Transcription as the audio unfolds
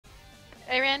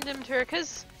I randomed her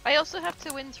because I also have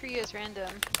to win 3 as random.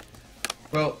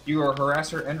 Well, you are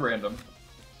harasser and random.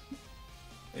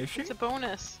 Is she? It's a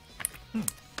bonus. Hmm.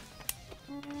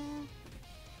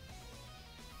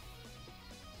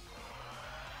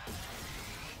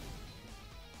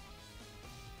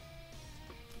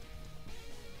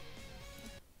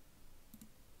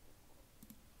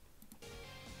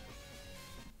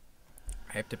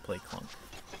 I have to play Clunk.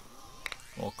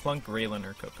 Well, Clunk, Raylan,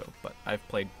 or Coco, but I've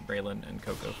played Raylan and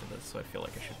Coco for this, so I feel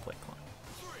like I should play Clunk.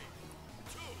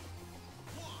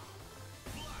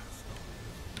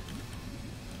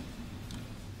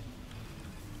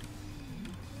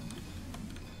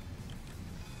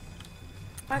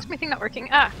 Why is my thing not working?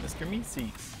 Ah! Mr.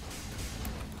 Meeseeks.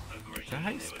 Is that how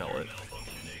you spell it?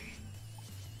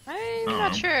 I'm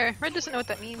not sure. Red doesn't know what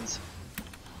that means.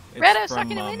 It's Red, I was from,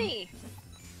 talking to Winnie!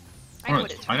 I know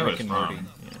what it's I know from. what it's Rick and Morty. from.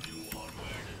 Yeah.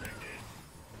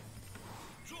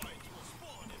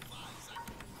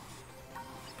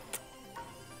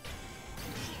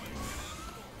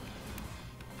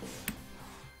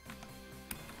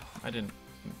 I didn't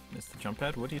miss the jump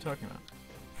pad. What are you talking about?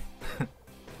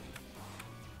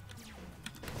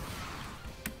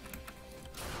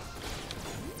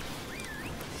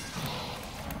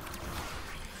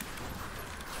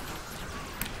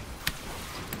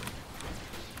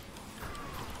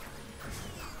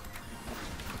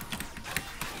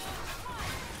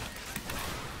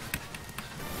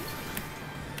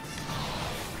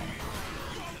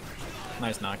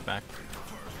 Nice knockback.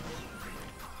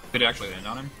 Did it actually land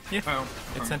on him? Yeah, Oh,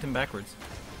 it sent him backwards.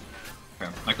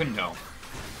 okay. I couldn't tell.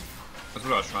 That's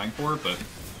what I was trying for, but...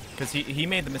 Because he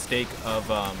made the mistake of,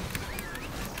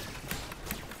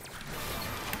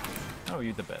 Oh,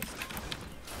 you're the best.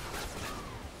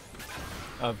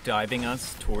 Of diving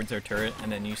us towards our turret,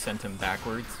 and then you sent him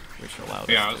backwards, which allowed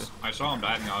Yeah, us to... I saw him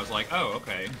diving, I was like, oh,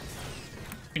 okay.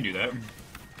 You can do that.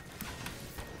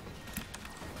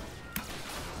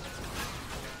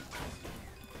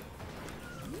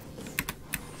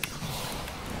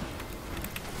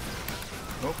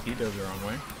 Oh, he dove the wrong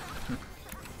way.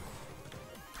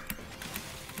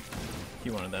 He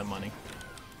wanted that money.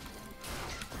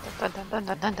 Dun dun dun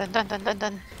dun dun dun dun dun dun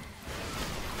dun.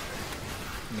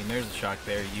 I mean, there's a shock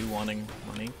there. You wanting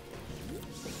money.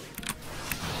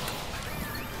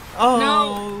 Oh!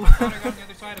 No! I thought I got on the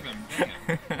other side of him. Dang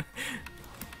it.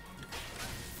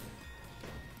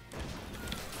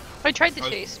 I tried to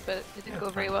chase, but it didn't go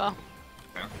it's very fine. well.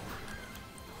 Okay.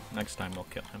 Next time we'll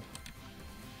kill him.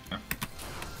 Yeah.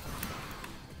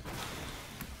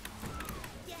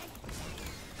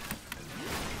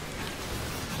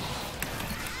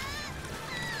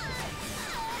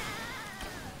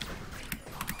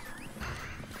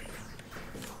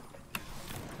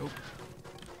 Oh.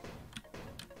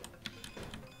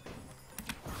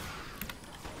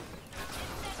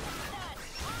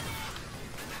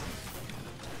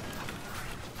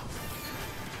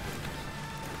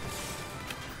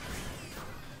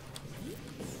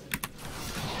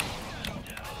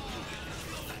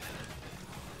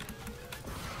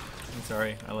 I'm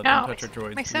sorry, I let them touch our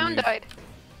droids. My sound Rude. died.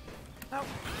 Oh.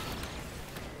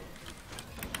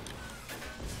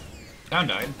 Sound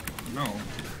died? No.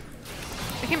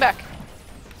 I came back.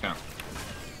 Yeah.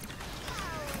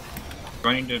 Do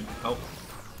I need to help?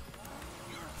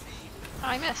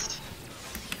 I missed.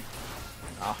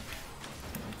 Ah.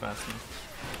 I'm fast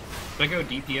enough. Should I go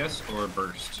DPS or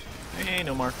burst? Hey,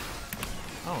 no mark.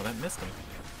 Oh, that missed him.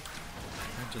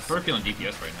 I just We're feeling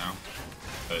DPS right now,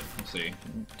 but we'll see.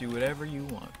 do whatever you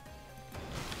want.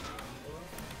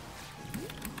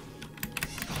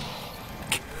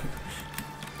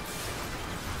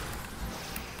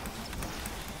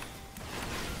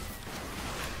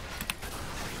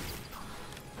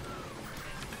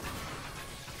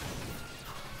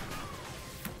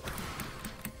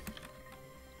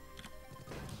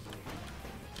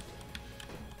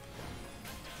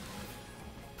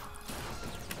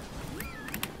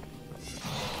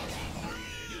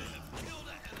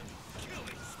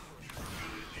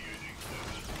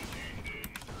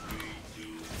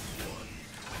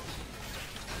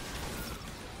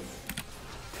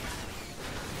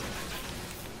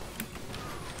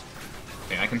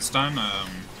 Okay, I can stun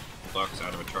Lux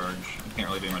out of a charge. I can't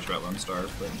really do much about Lone Stars,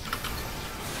 but...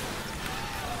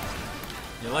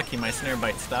 You're lucky my snare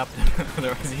bite stopped him,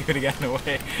 otherwise he would have gotten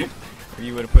away. Or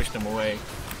you would have pushed him away.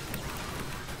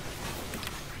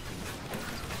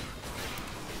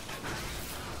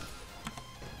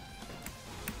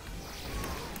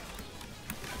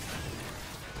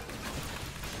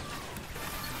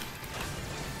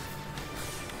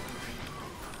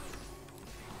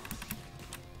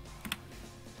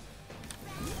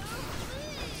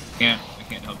 I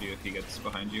can't help you if he gets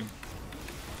behind you.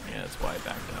 Yeah, that's why I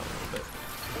backed out a little bit.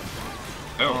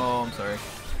 Oh, Oh, I'm sorry.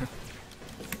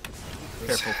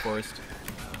 Careful, Forest.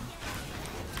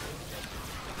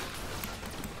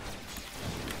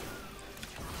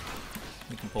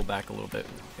 We can pull back a little bit.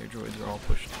 Their droids are all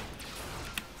pushed.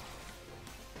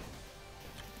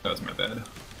 that was my bad.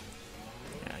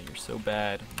 Yeah, you're so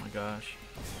bad. Oh my gosh.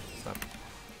 Stop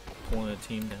pulling a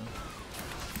team down.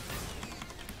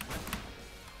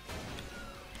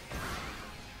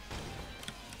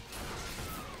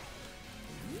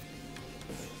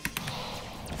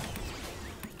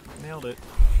 Nailed it.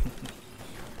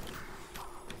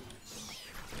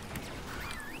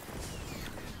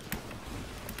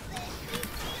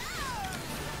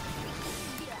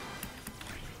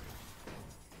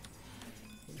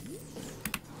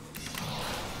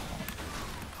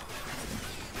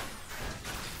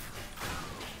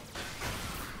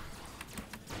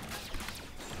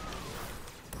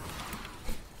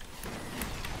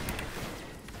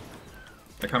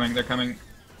 They're coming, they're coming.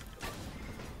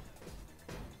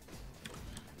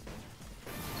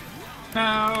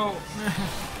 No!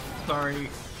 Sorry.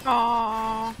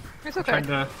 Aww. It's okay.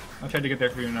 I tried to get there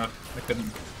for you enough. I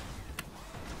couldn't.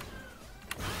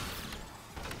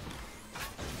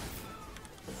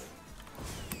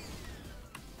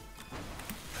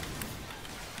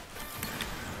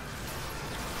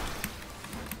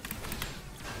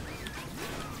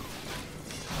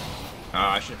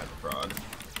 Ah, I should have had the frog.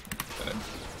 Bad.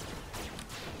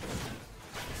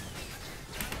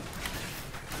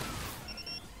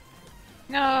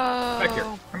 No. Back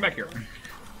here. Come back here.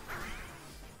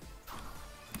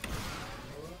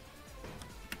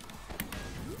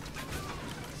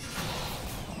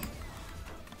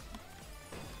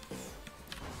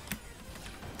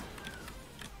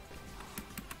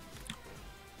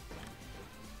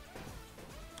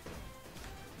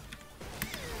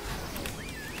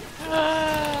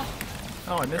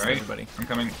 Oh, I missed Alright, everybody. I'm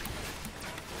coming.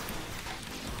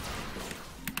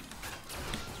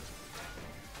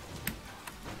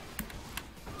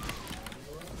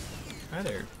 Hi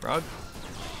there, Frog.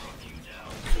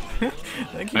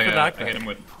 Thank you for I knockback. hit him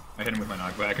with my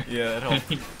knockback. Yeah, it helped.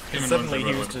 Him and Suddenly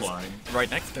Monster he was went just flying.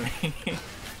 right next to me.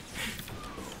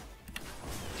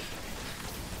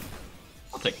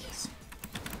 I'll take this.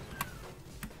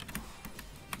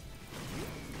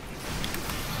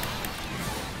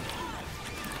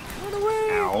 Run away!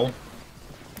 Ow.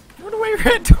 Run away,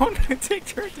 Red! Don't take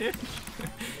turret damage.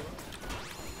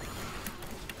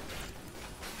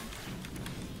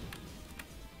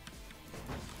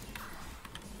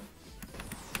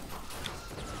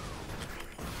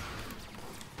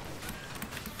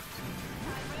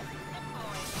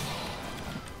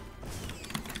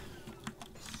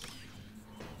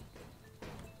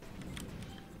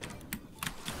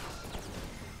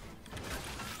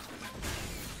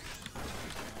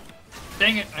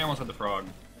 Dang it! I almost had the frog.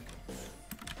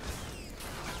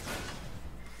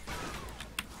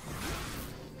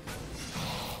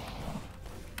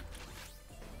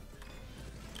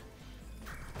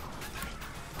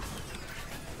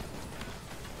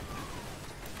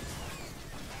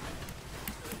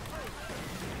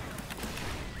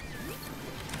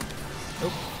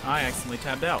 Oh, I accidentally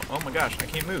tabbed out. Oh my gosh, I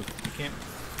can't move. I can't.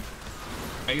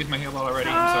 I used my heal ball already.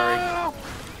 I'm sorry.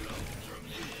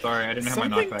 Sorry, I didn't have my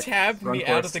Something knockback. tabbed Run me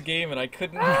out of first. the game and I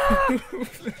couldn't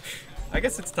move. I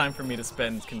guess it's time for me to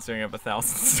spend, considering I have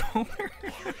 1,000 solar.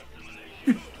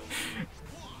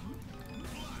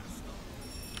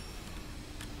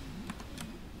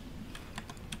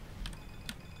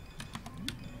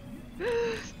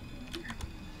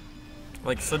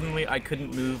 Like, suddenly I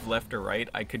couldn't move left or right,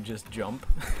 I could just jump.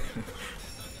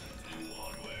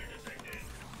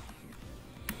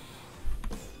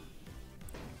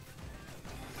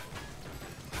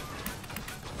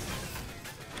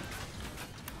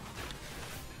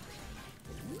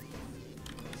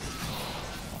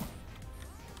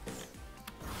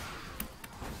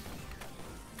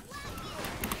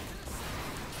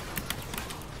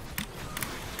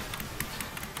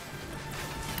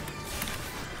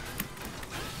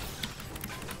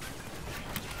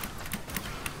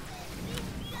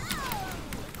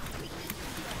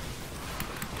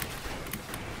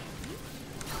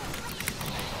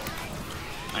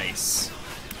 Nice.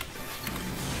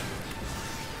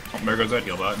 Oh, there goes that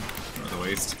heal bot. That was a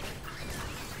waste.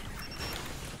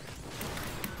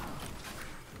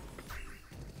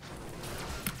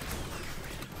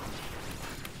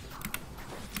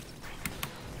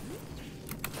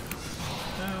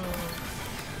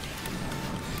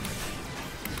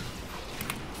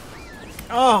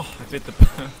 Oh, I bit the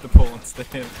the pole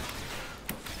instead.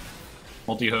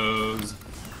 Multi-hose.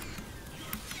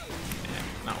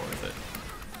 Yeah, not worth it.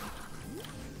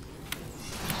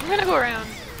 I'm gonna go around.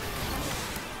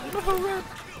 I'm gonna go around.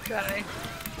 Die.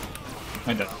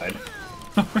 I died.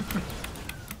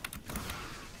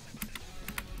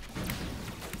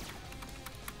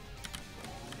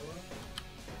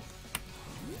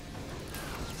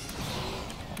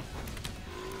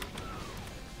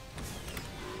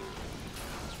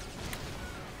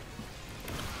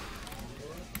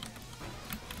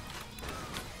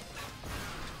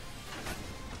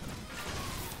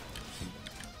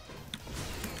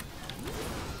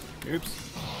 Oops.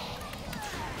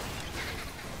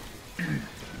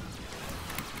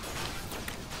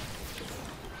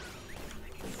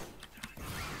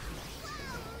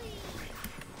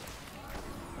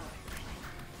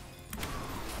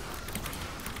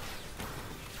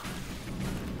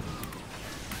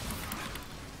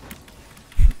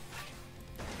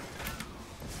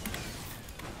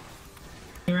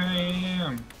 Here I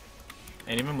am.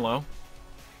 Any of them low?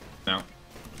 No,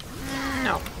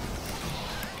 No.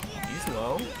 He's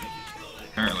low.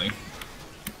 apparently.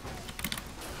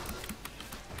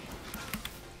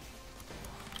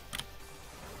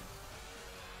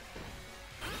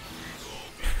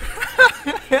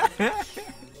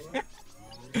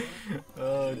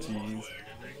 Oh jeez.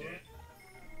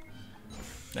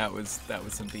 That was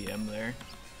some BM there.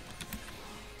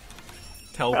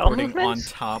 Teleporting on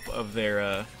movements? top of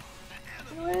their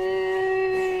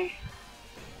Way.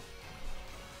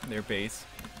 base.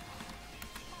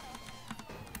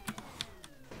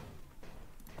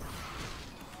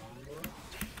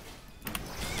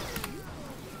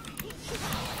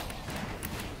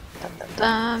 Dun dun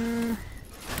dun.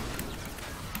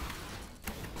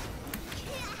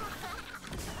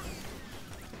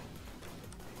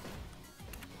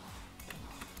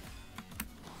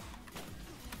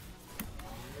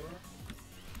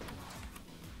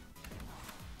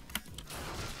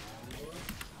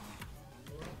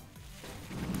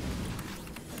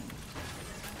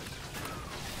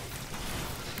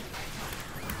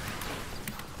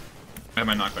 I have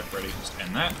my knockback ready. Just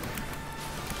end that.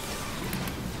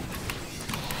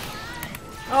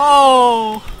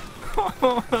 Oh!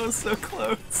 Oh, that was so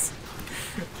close.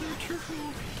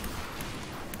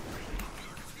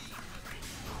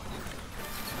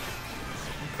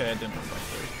 Okay, I didn't run back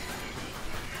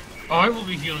there. I will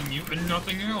be healing you and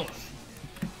nothing else.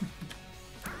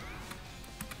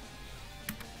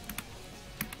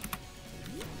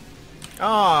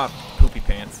 Ah, poopy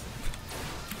pants.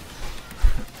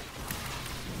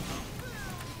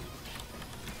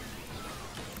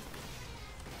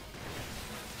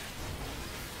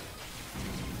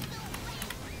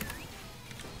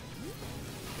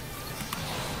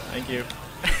 Thank you.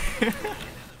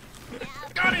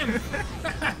 Got him!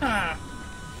 I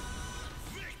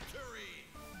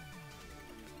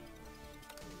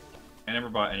never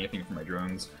bought anything for my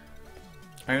drones.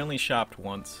 I only shopped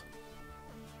once.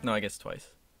 No, I guess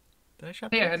twice. Did I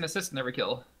shop? Hey, I had an assist in every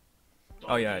kill.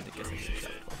 Oh yeah, I did guess I should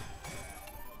shop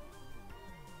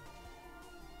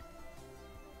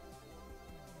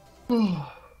twice.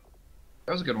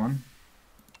 That was a good one.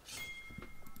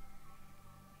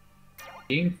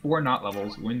 Gain 4 knot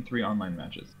levels, win 3 online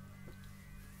matches.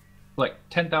 Like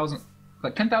 10,000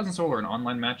 solar in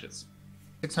online matches.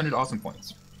 600 awesome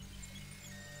points.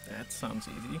 That sounds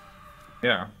easy.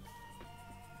 Yeah.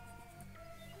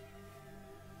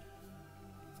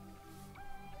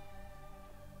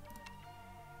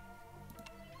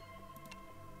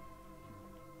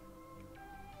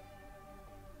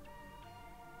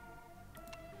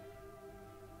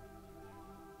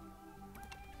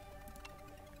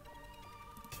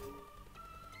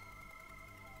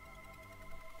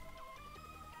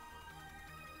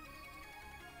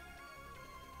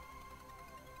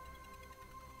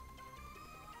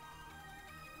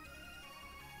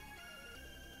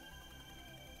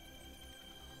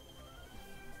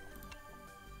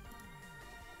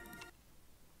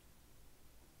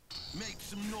 Make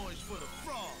some noise for the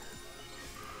frog.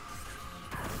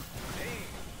 Hey.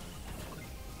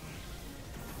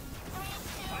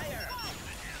 Fire.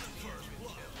 First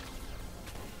blood.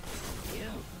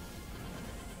 You.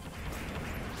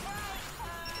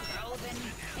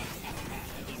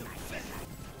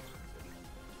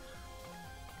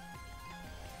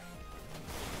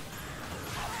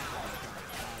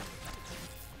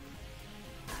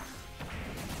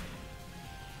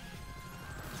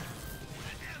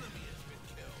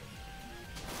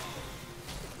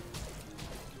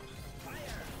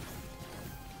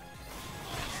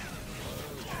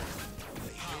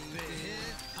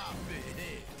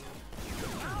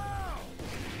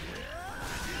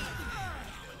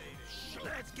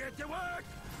 Get to work!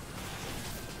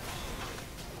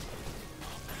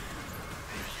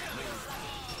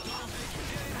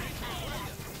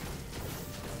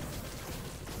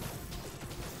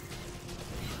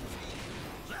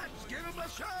 Let's give him a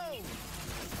show!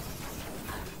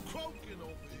 Croaking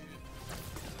over here.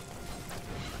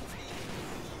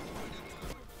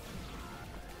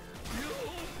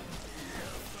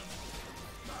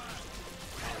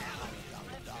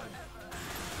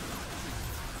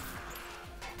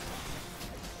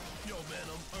 Yo, man,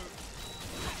 I'm hurt.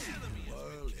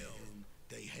 Whirling,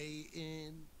 they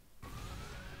hating.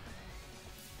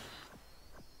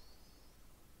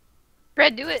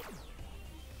 Fred, do it.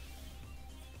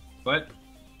 What?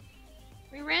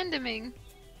 We randoming.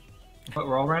 What,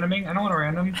 we're all randoming? I don't want to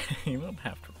random. You don't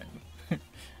have to random.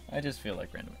 I just feel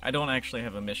like random. I don't actually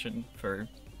have a mission for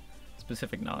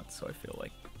specific knots, so I feel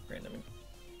like randoming.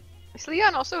 Is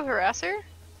Leon also a harasser?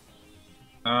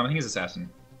 I think he's assassin.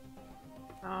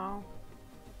 Oh.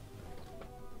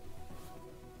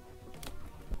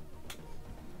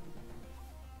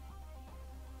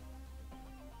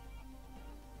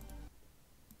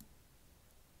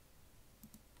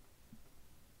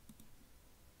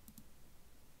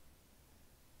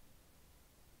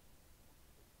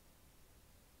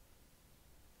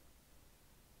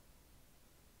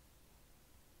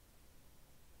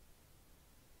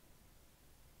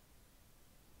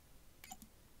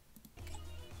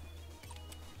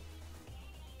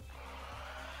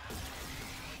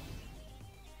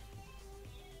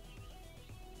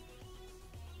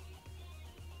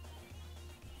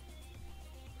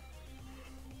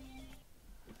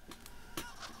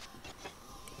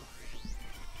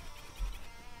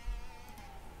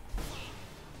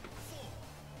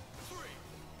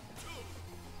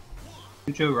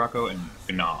 Chucho, Rocco, and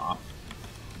Gna.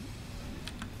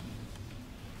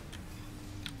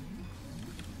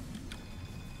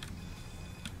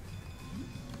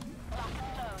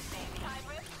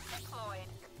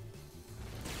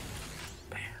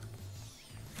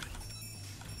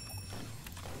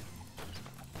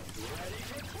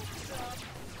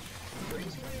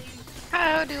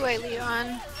 How do I, Leon?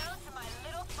 I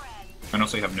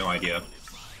honestly have no idea.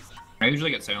 I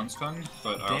usually get Silence Tongue,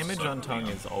 but I also Damage suck on at tongue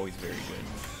Leon. is always very good.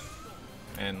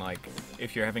 And like,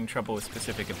 if you're having trouble with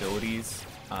specific abilities,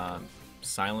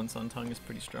 silence on tongue is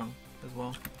pretty strong as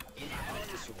well.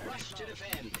 Inhabitants rush to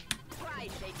defend. Pride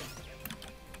taken.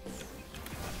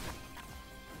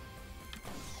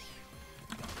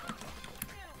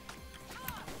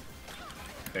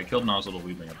 Okay, I killed Nozzle to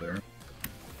lead me up there.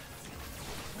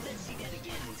 Let's see that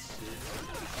again.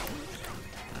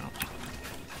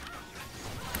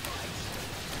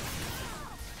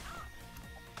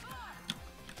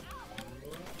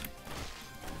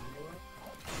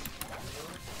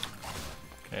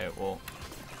 Okay, well.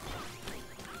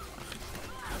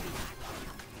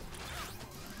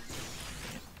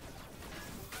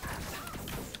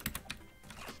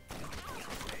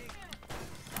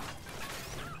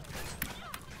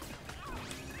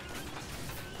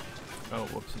 Oh,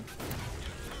 whoopsie.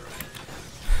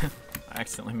 I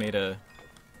accidentally made a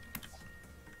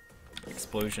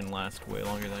explosion last way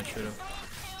longer than I should have.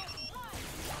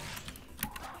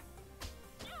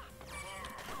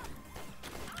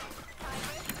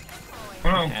 Oh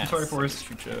no, Yes, sorry, Forrest.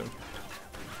 Chucho.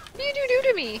 What do you do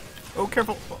to me? Oh,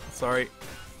 careful! Oh, sorry.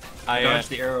 I I dodged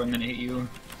the arrow and then hit you.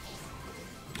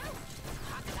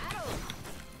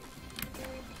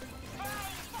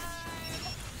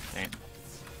 Damn.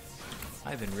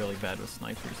 I've been really bad with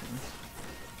snipes recently.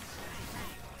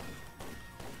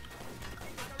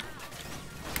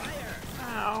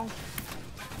 Ow.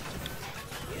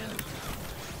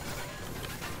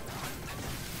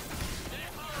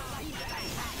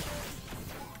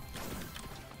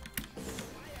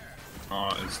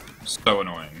 Oh, it's so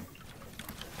annoying.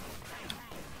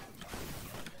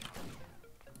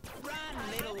 Run,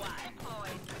 little one.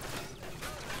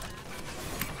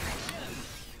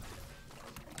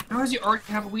 How does he already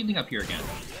have a weedling up here again?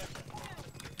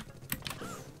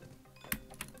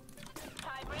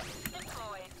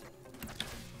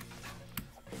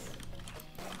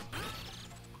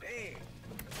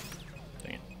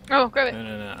 Dang it. Oh, grab it.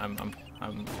 No, I'm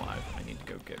alive. I need to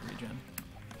go get regen.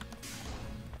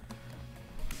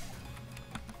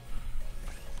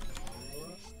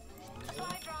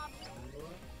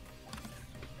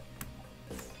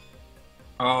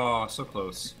 Oh, so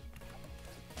close.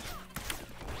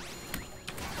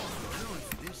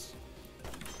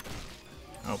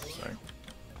 Oh, sorry.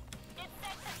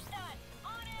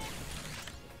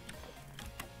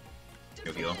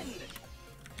 Go heal.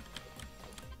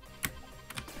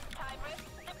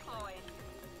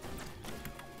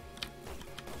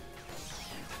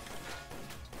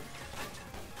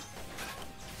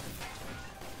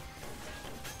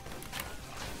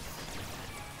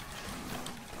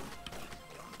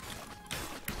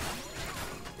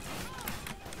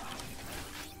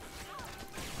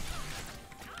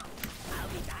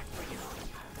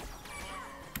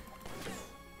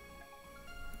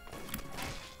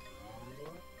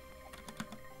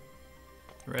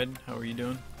 Red, how are you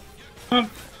doing? Oh,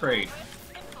 great.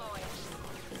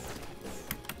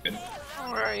 Good.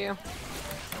 Where are you?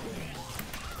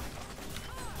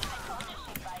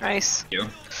 Nice. You.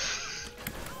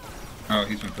 Oh,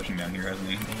 he's been pushing down here, hasn't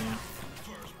he? Yeah.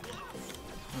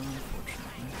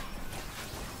 Unfortunately.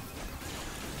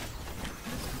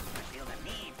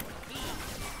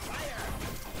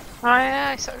 Oh yeah,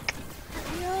 I suck.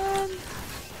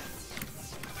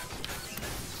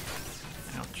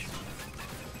 Ouch.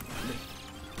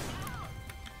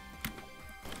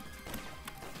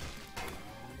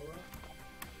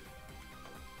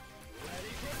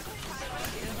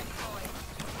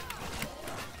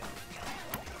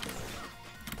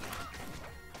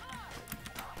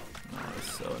 That was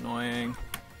so annoying.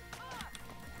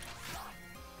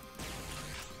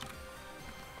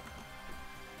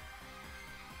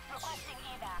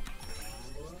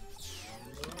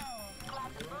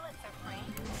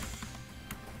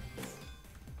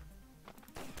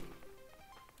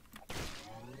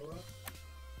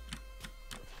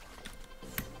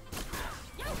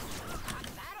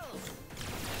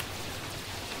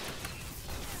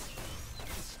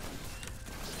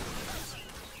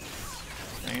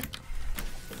 Dang it.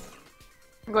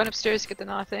 I'm going upstairs to get the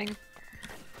Gnaw thing.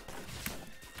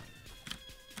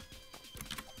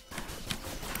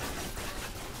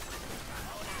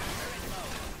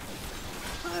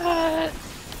 What?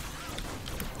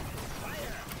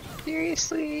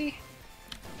 Seriously?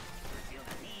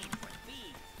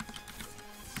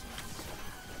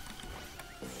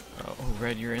 Oh,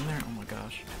 Red, you're in there? Oh my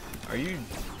gosh. Are you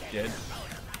dead?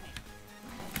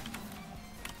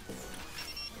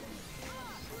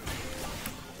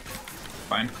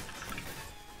 Fine.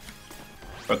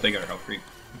 But they got a health creep.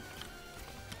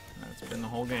 That's been the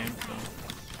whole game, so.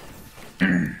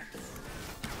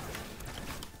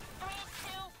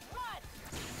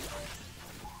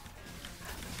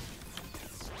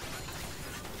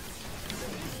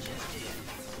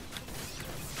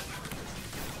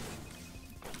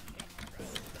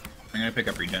 I'm gonna pick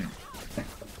up regen.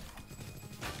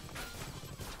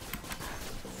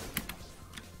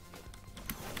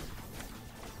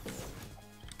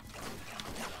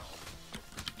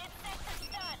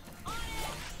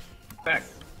 Back.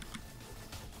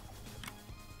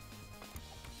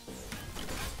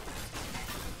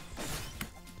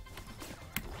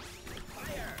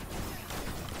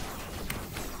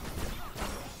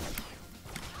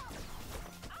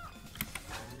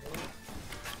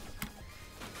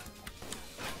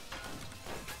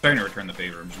 Trying to return the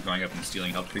favor. I'm just going up and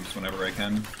stealing health creeps whenever I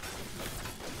can.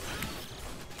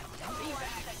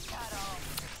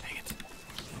 Dang it.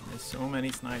 There's so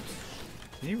many snipes.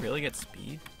 Did he really get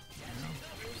speed? No.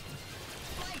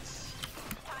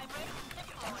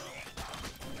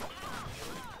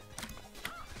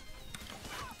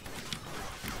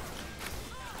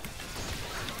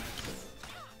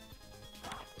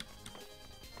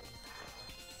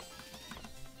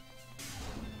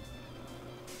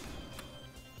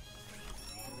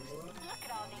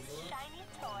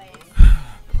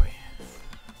 Boy.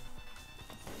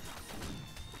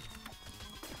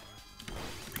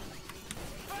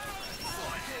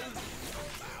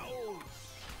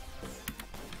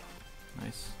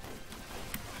 Nice.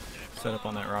 Set up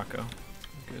on that Rocco.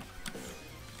 Good.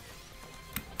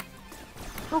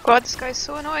 Oh god, this guy's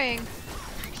so annoying.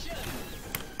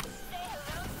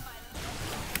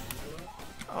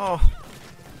 Oh.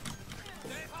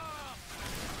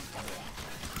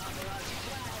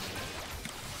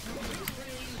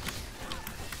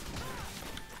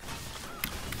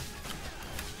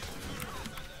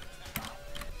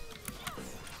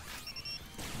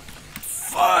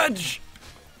 Fudge!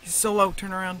 He's so low,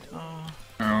 turn around. Oh,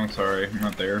 Oh, sorry, I'm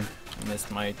not there. I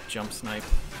missed my jump snipe.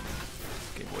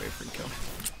 Gave away a free kill.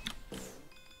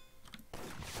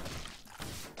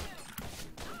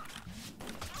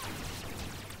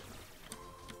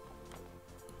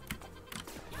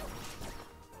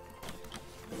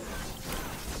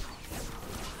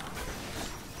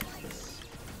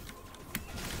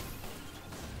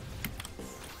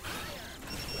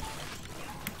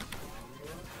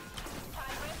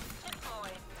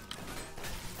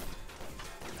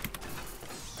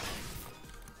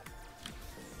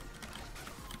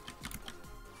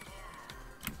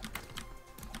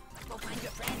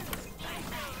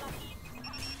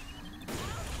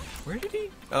 Where did he?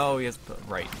 Oh, he has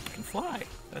right. He can fly.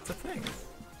 That's a thing.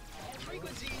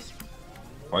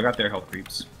 Well, I got their health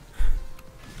creeps.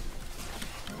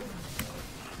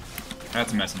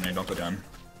 That's a mess in there, don't go down.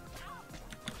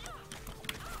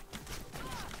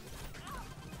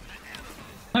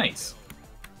 Nice!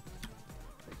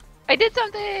 I did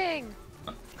something!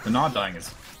 The not dying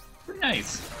is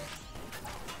Nice.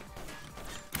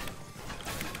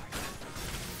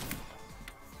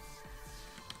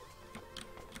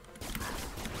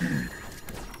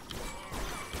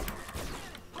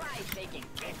 Pride taking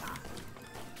bigger.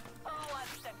 Who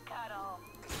wants to cuddle?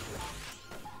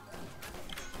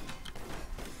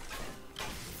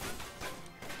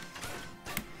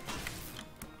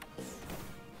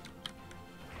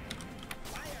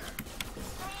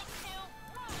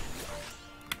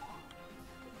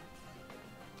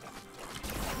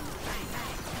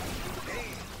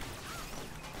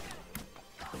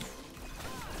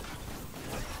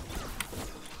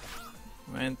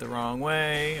 Went the wrong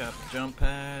way, up the jump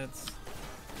pads.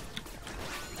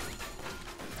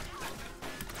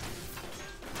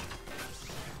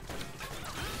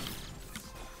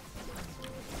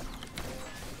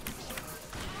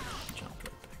 Jump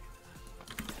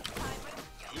right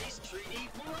back. This treaty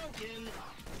broken.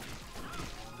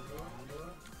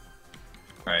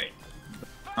 Alright.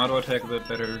 Auto attack a bit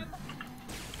better.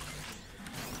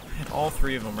 I had all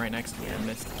three of them right next to me. I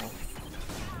missed all.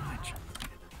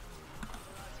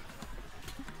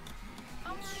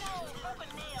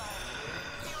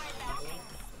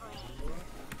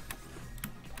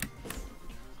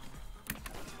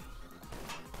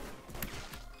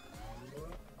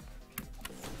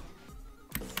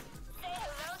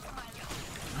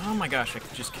 Oh my gosh, I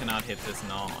just cannot hit this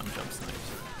null on jump snipes.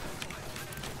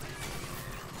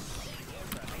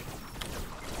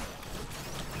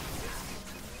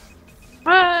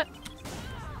 What?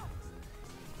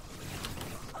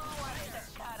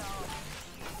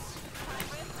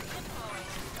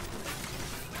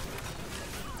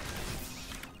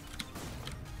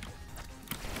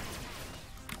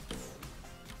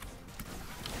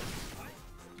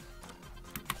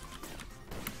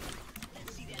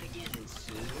 Let's see that again in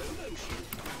slow motion.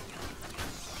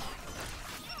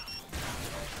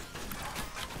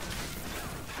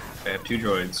 I have 2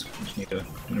 droids. Just need a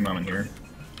moment here.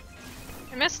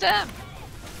 I missed him.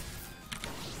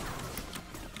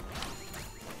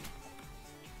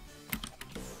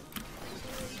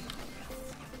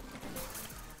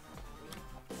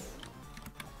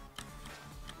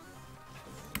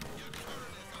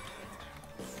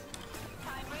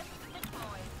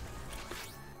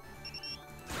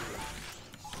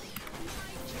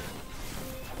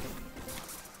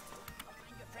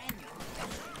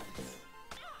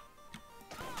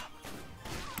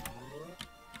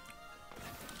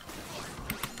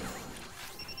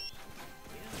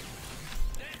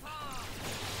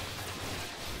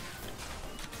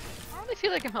 I don't really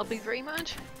feel like I'm helping very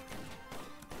much.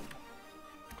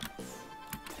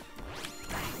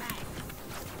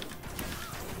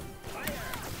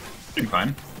 Doing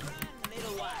fine.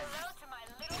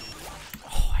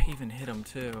 Oh, I even hit him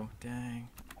too. Dang.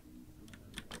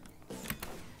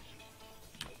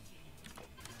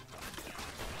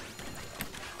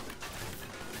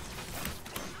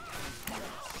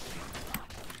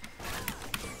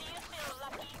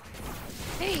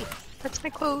 Hey, that's my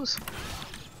clothes.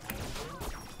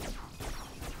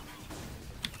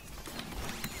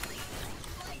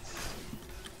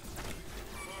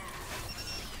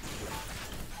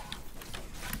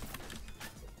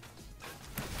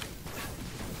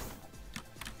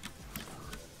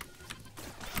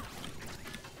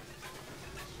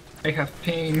 I have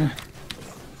pain.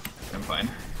 I'm fine.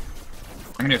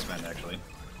 I'm gonna expand actually.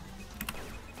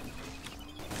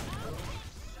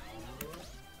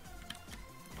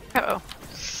 Uh-oh.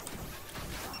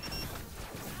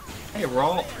 Hey, we're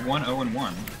all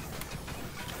 1-0-1.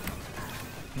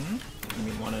 You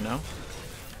mean want to know?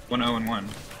 1-0-1.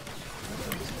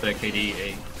 The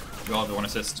KD, we all have the 1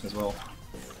 assist as well.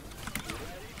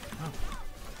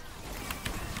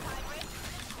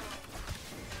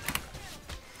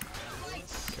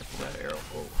 Careful that arrow.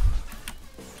 Oh.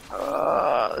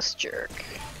 Oh, this jerk.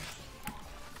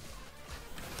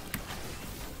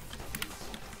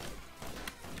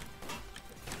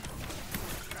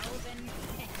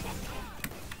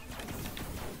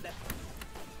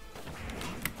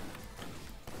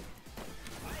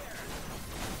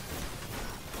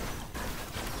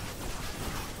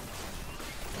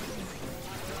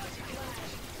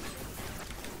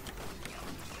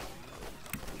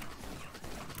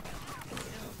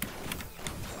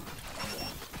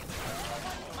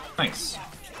 Nice.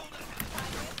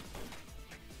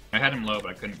 I had him low,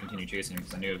 but I couldn't continue chasing him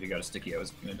because I knew if he got a sticky, I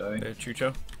was gonna die.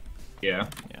 Chucho? Yeah.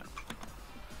 Yeah.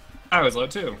 I was low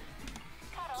too.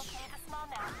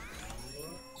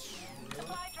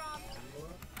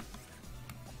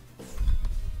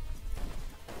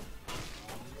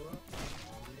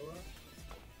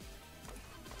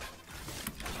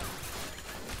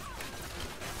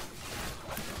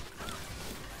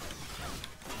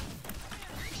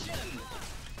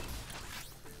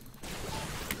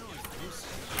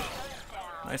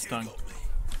 Nice tongue.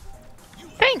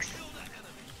 Thanks!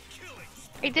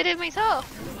 I did it myself!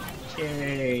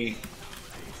 Yay!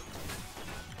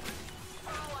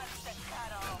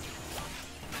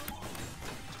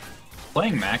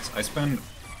 Playing Max, I spend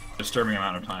a disturbing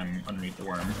amount of time underneath the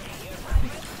worm.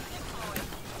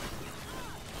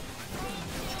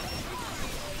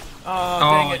 Oh,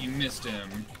 dang it. You missed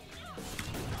him.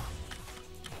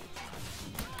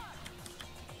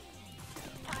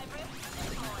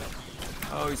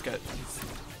 Oh, he's got...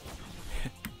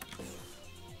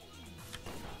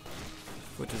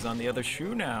 Foot is on the other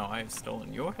shoe now. I have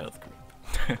stolen your health group.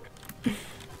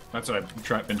 That's what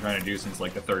I've been trying to do since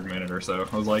like the 3rd minute or so.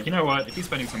 I was like, you know what? If he's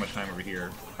spending so much time over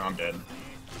here, oh, I'm dead.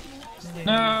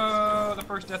 No! The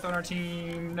first death on our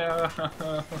team! No!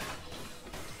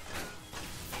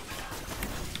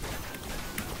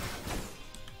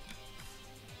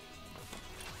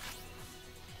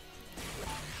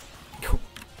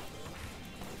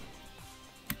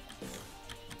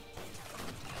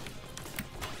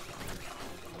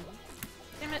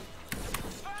 Damn it.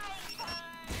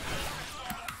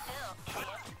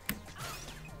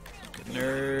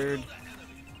 Nerd.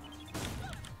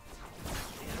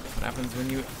 What happens when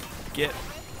you get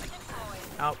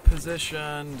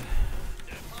out-positioned?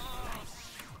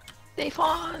 Stay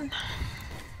on.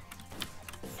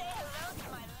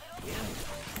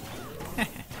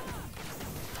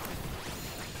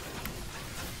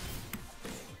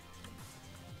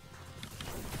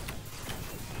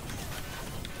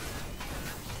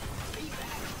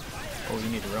 Oh, you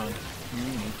need to run. You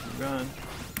need to run.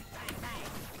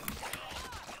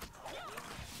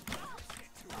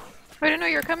 I didn't know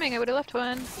you were coming, I would have left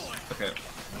one. Okay.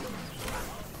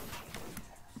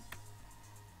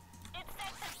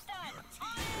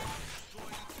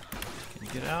 Can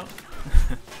you get out?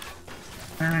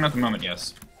 At the moment,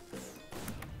 yes.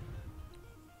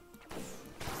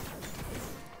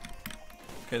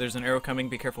 Okay, there's an arrow coming.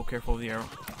 Be careful, careful of the arrow.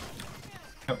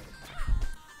 Oh.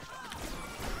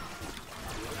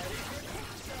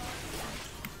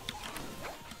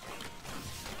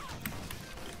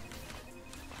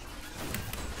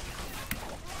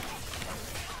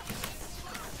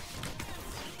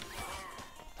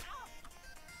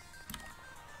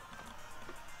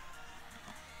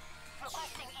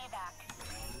 Requesting evac.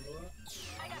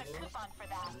 I got a coupon for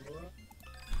that.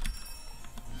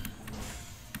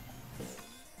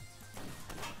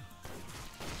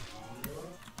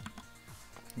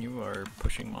 You are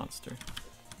pushing monster.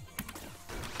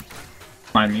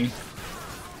 Mind me.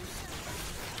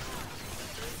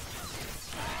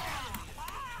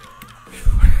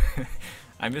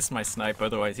 I missed my snipe,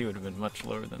 otherwise he would have been much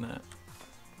lower than that.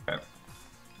 Okay.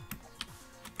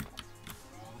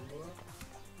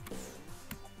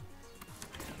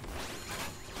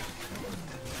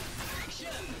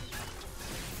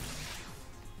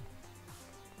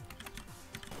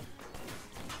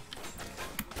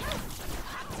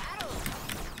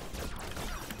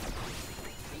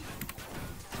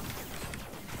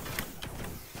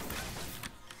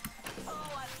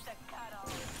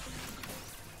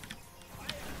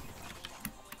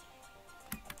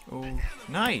 Oh,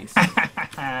 nice!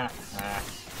 I'll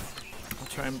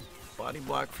try and body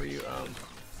block for you.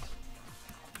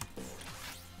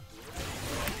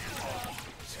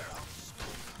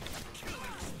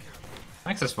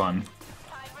 Max is fun.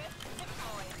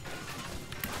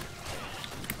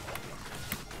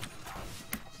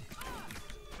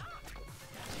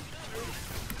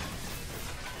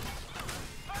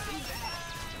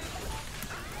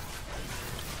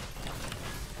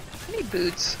 I need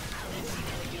boots.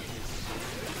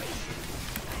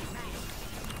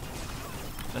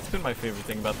 That's been my favorite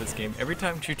thing about this game. Every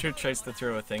time Chucho tries to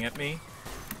throw a thing at me,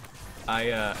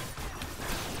 ooh,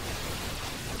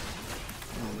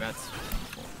 that's...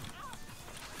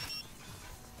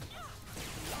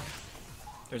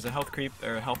 There's a health creep,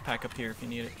 or a health pack up here if you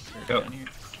need it. Or Yep. down here.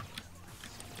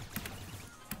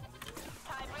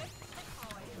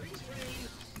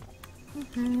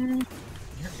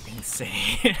 You're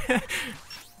insane.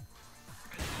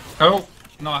 Oh!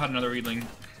 No, I had another readling.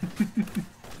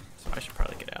 So I should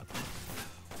probably get out.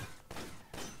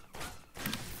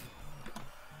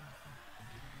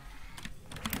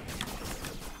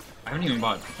 I haven't even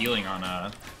bought healing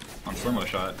on Slow-Mo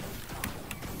Shot.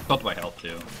 Felt my health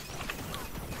too.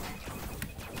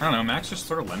 I don't know, Max just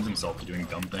sort of lends himself to doing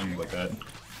dumb things like that.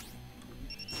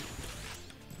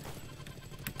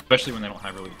 Especially when they don't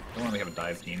really have a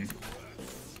dive team.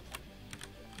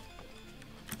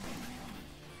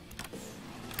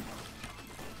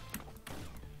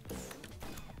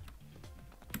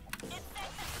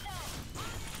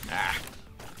 Ah.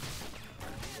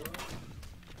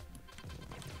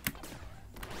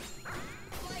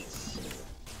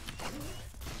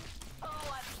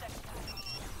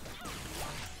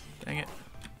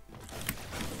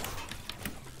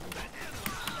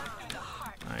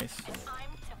 Nice.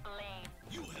 I'm to blame.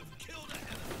 You have killed an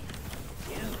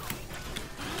enemy.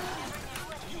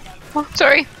 Oh,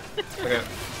 sorry. Okay.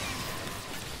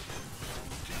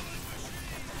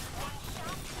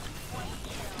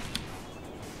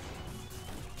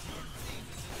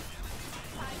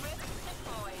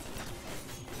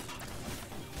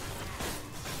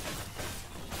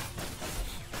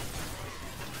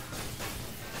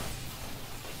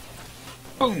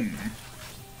 Boom.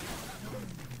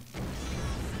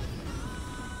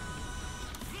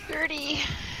 30.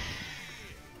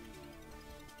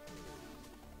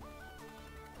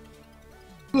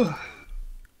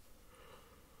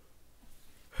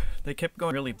 They kept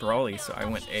going really brawly, so I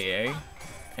went AA,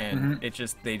 and it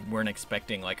just, they weren't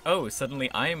expecting, like, oh,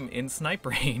 suddenly I'm in snipe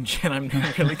range, and I'm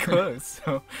really close,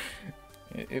 so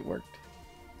it worked.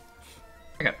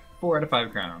 I got 4 out of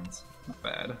 5 crowns. Not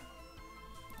bad.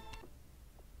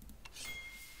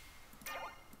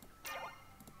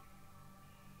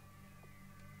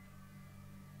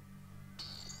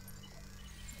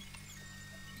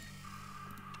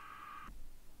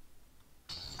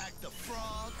 Act the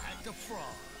frog, act the frog.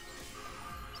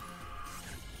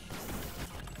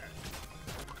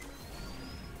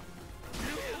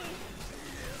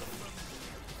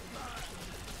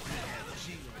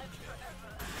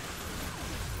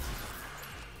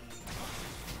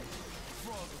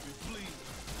 Frog will be pleased.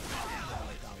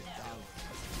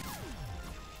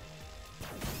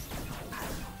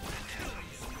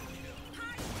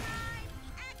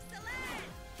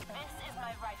 This is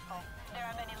my rifle. There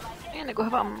are many like it. I'm gonna go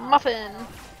have a muffin.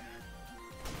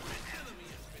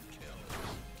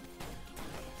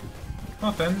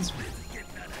 Muffins.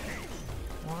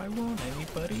 Why won't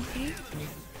anybody eat me?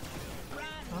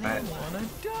 I Right. wanna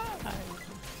die.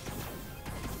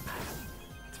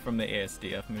 It's from the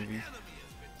ASDF movies.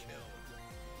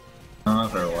 I don't know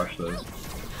if I ever watched those.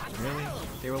 Really?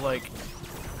 They were like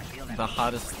the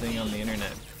hottest thing on the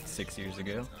internet 6 years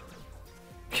ago.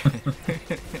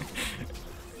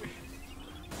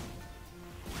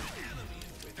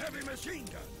 Heavy machine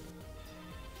gun.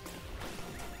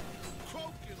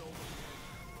 Croaking over.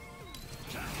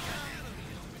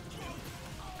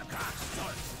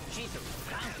 Jesus,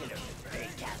 ground killer. They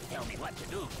can't tell me what to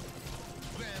do.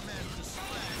 Grandmaster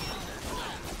Splash.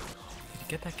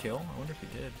 Get that kill? I wonder if he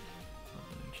did. That'd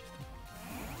been interesting.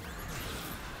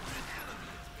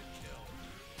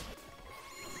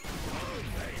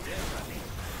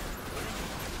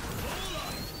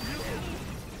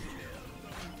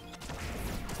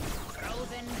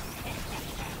 Frozen.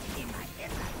 In my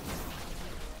head.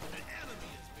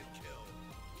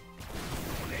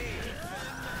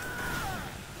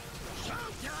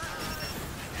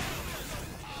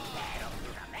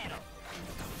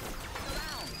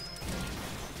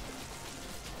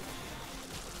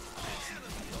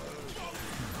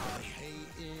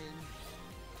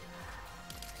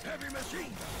 Heavy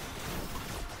machine gun.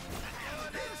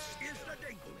 This is the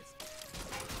dangerous.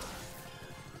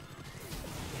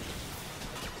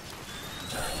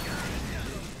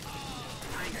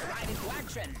 Time to ride into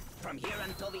action. From here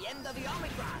until the end of the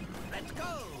Omicron. Let's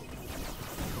go.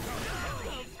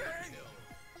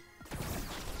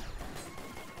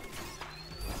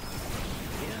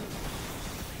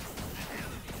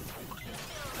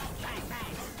 Bang,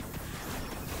 bang.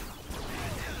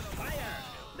 Fire.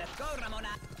 Let's go,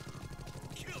 Ramona.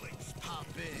 Killings pop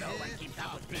in. No one keeps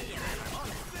up with me in that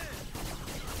moment.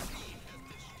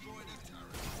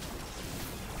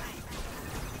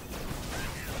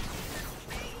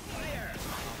 Fire.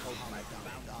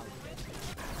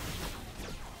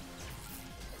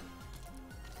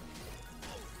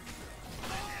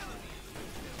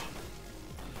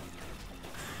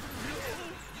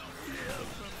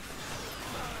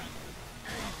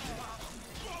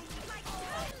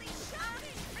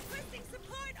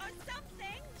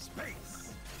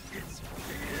 Space. It's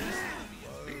fierce.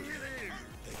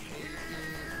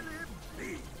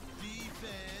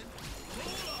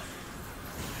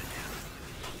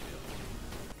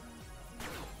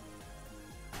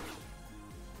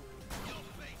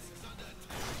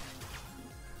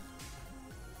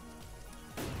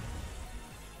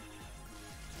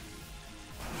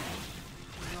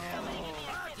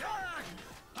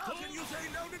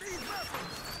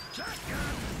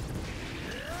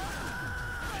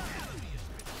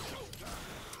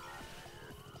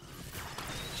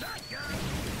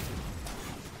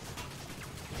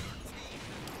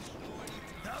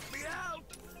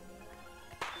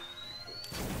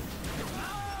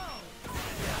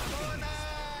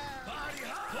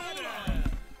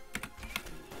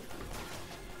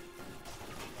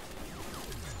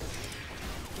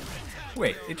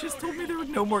 Wait, it just told me there were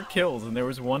no more kills, and there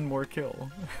was one more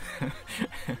kill.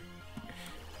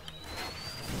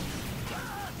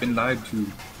 Been lied to.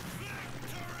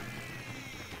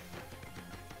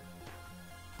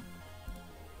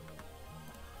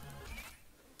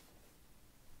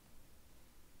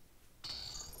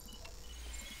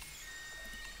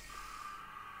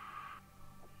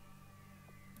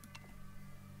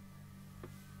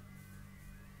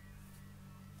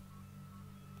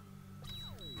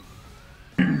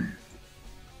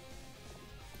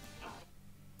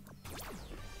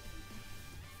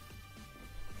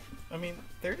 I mean,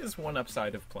 there is one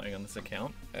upside of playing on this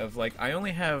account. Of like, I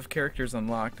only have characters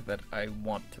unlocked that I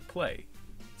want to play.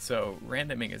 So,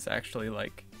 randoming is actually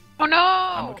like... Oh no!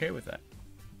 I'm okay with that.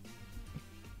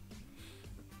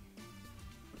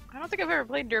 I don't think I've ever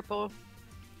played Dirtball.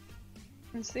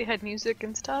 Since they had music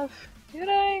and stuff. Did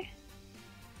I?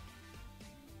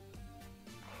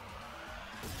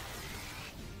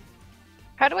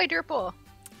 How do I Dirtball?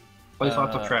 Place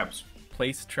lots of traps.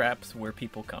 Place traps where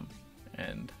people come.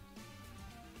 And...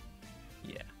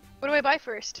 yeah. What do I buy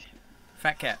first?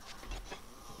 Fat Cat.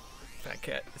 Fat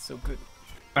Cat is so good.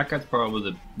 Fat Cat's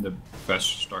probably the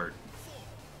best start.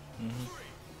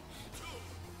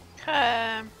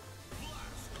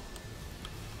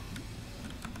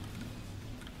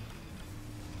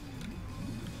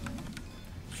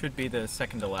 Should be the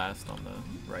second to last on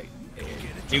the right.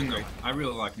 Even though I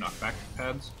really like knockback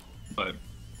pads, but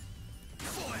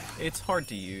It's hard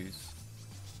to use.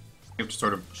 you have to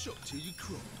sort of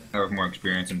have more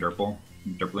experience in Dirtling.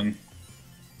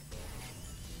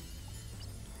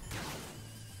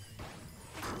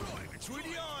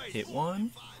 Hit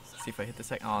one. See if I hit the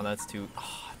second. Oh, that's too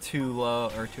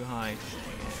low or too high. Dang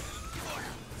it.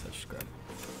 Such scrub.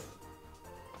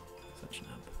 Such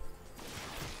nub.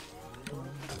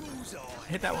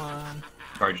 Hit that one.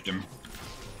 Charged him.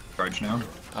 Charge now.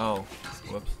 Oh,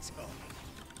 whoops.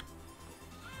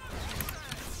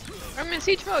 I'm in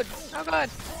siege mode. Oh god.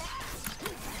 So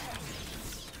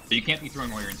you can't be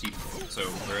throwing while you're in siege mode, so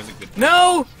there is a good...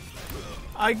 No!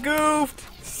 I goofed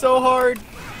so hard.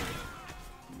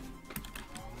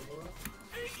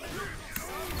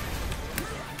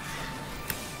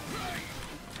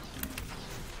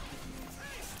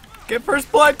 Get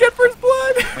first blood! Get first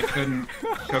blood! I couldn't...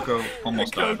 Coco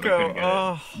almost died, but I Coco. couldn't get it.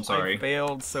 Oh, I'm sorry. I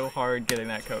failed so hard getting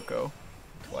that Coco.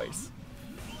 Twice.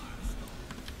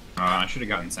 I should have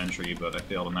gotten Sentry, but I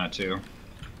failed on that too.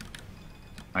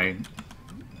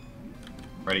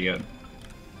 Ready yet?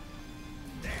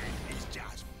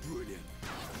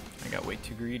 I got way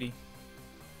too greedy.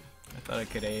 I thought I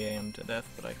could AA him to death,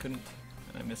 but I couldn't.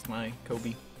 And I missed my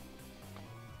Kobe.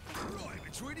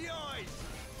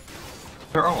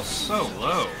 They're all so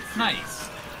low. Nice.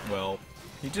 Well,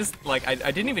 he just, like, I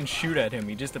didn't even shoot at him.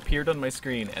 He just appeared on my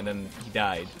screen, and then he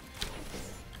died.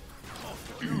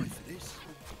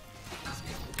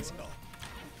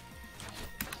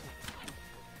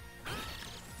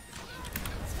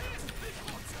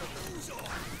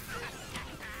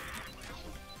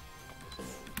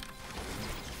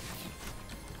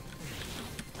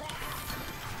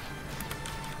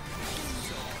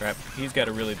 Crap, he's got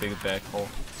a really big back hole.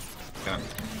 Yeah.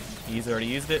 He's already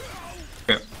used it.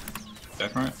 Okay.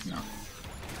 Definite? No.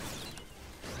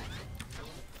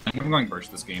 I'm going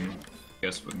burst this game.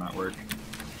 Guess would not work.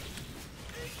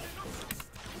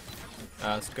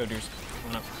 Scooters.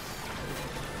 One up.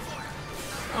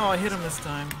 Oh, I hit him this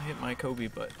time. I hit my Kobe,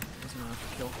 but it wasn't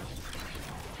enough to kill.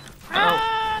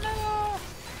 Ah,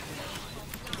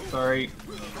 no! Sorry.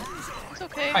 It's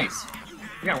okay. Nice.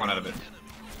 We got one out of it.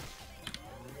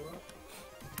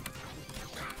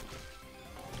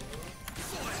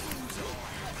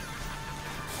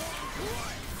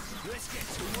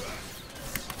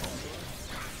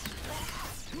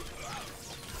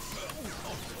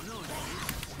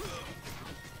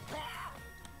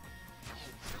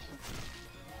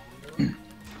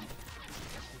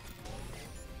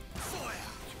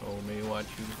 Show me what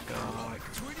you got.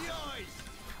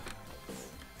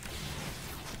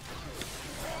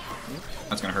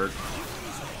 That's gonna hurt.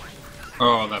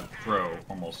 Oh, that throw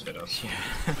almost hit us. Yeah.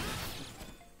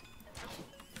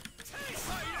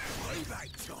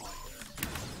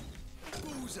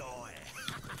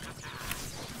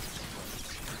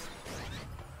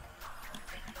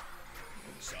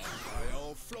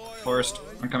 Forest,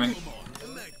 I'm coming.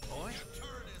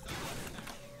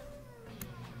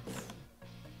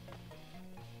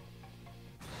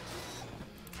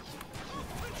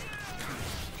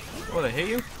 Oh, they hit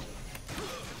you?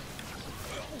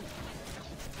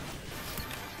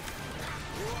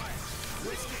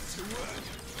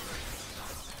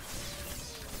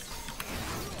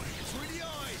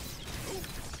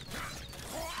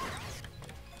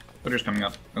 Twitter's coming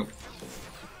up. Oh.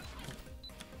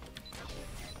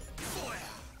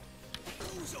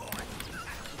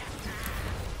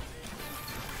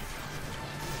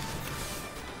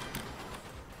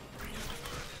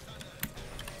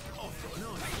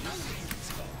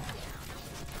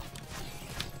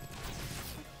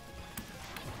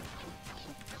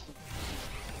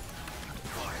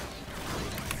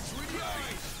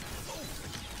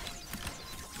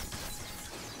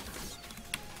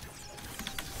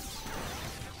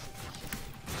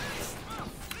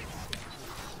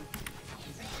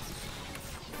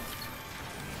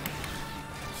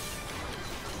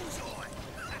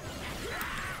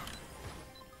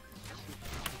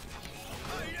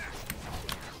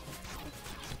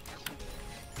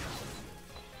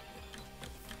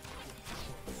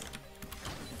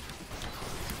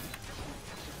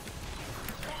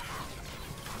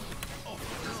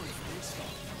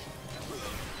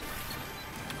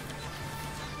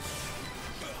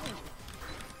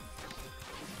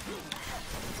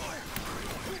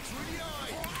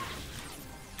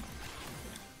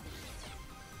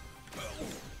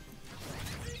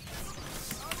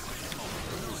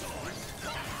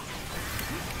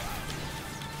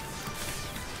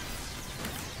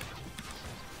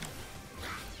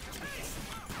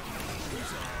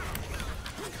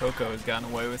 Coco has gotten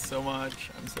away with so much.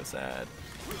 I'm so sad.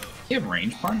 You have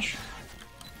range punch?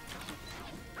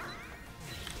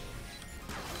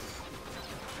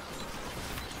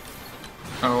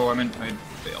 Oh, I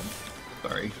failed.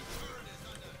 Sorry.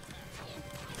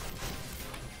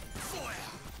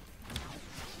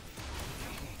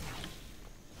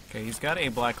 Okay, he's got a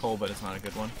black hole, but it's not a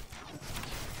good one.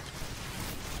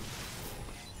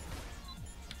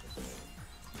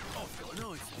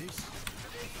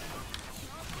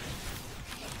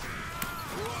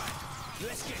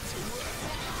 Let's get to work.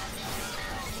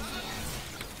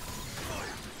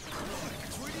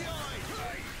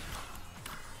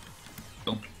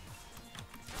 Cool.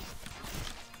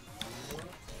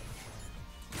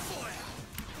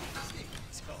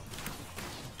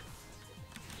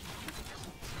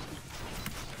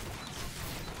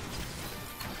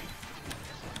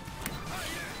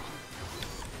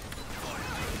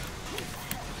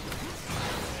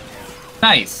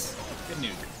 Nice. Good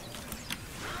nuke.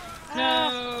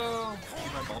 No.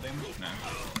 Did I ball damage? No.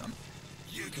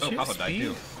 Oh, She Papa has died speed?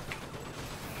 too.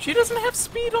 She doesn't have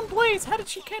speed on Blaze. How did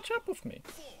she catch up with me?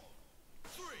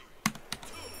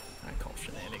 I call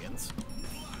shenanigans.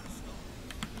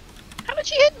 How did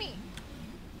she hit me?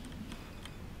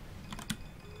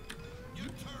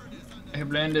 I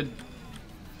have landed.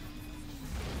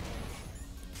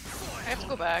 I have to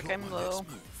go back. I'm low.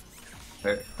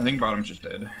 Okay, I think bottom's just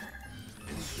dead.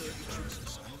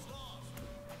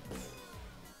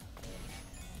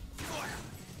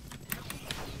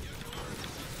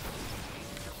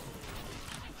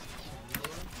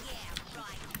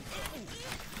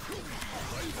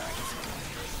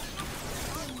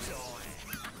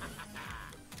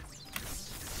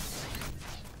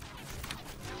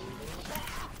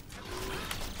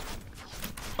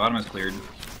 Bottom is cleared.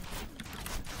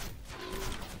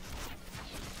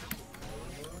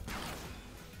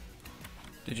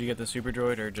 Did you get the super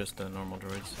droid or just the normal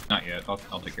droids? Not yet. I'll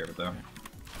take care of it though.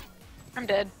 I'm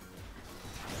dead.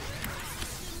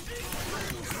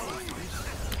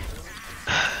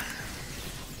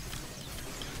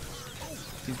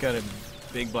 He's got a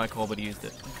big black hole, but he used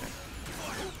it. Okay.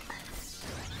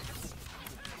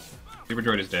 Super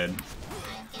droid is dead.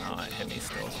 Oh, it hit me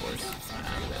still, of course.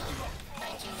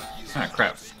 Ah,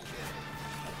 crap.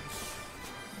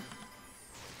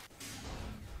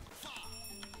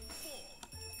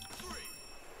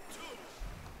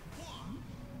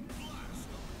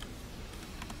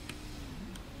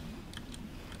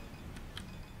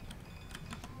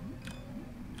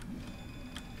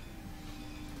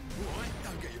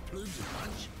 Don't get your plumes a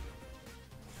bunch.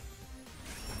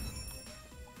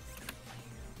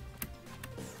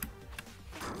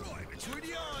 Right between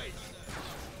the eyes.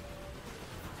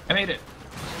 I made it.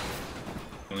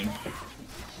 Doing.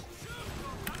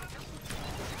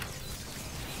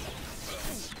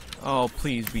 Oh,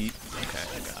 please beat. Okay,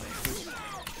 I got it.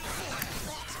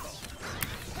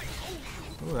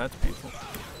 Oh, that's painful.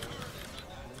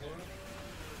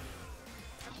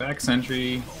 Back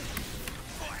sentry.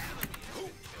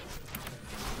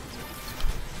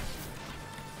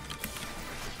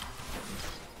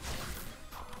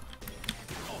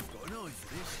 I've got an eye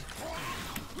for this.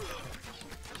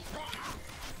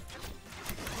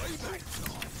 Payback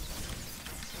time.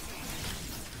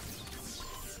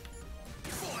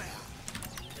 Fire.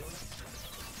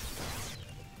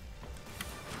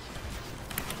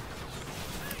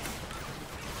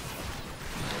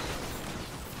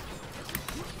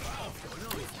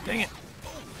 Dang it.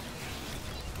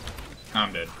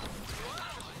 I'm dead.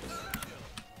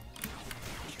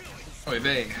 Oy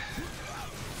vey.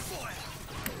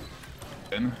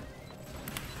 Then.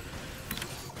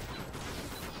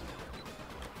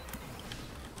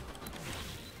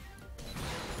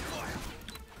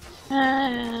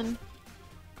 And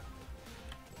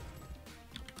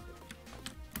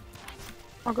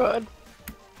oh god.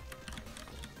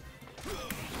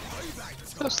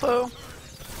 So slow.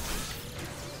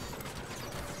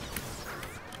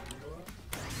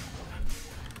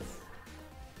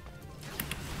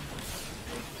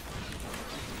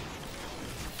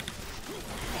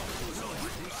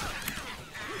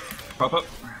 Pop up.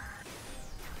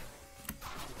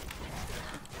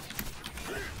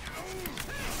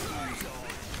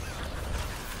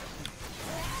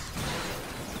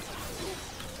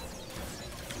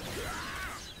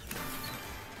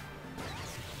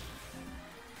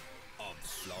 I'm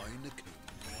flying the coop.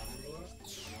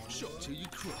 Shot till you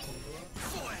cry.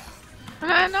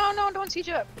 Fire! No, don't siege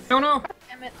up. No, no.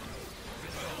 Damn it.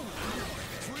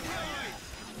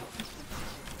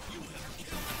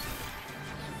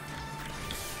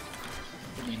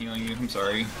 Me healing you. I'm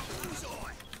sorry.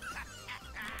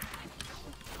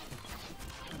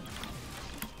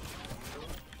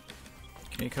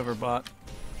 Can you cover bot?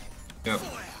 Yep.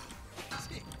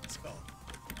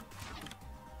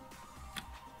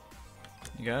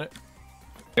 You got it?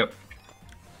 Yep.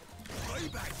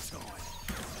 Payback time.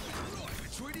 Right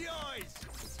between the eyes.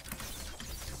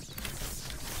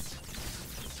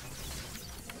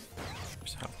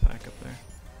 Just hop back up there.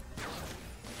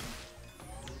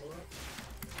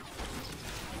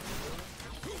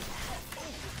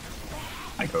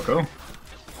 Hi, Coco.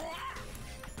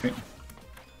 Okay.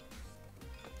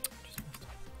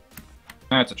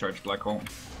 That's a charged black hole.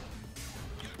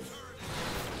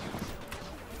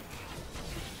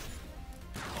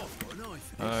 I've got a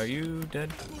knife. Are you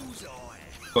dead? Bullseye.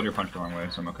 Pulled your punch the wrong way,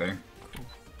 so I'm okay.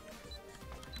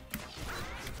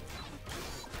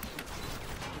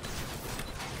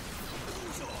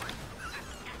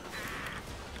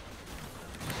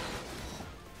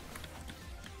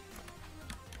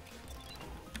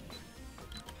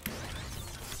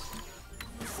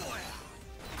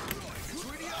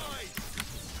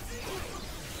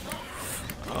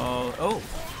 Oh, oh.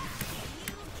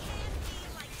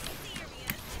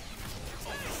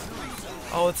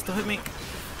 Oh, it still hit me.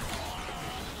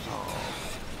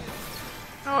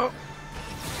 Oh.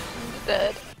 I'm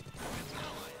dead.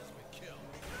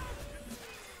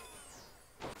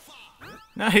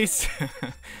 Nice.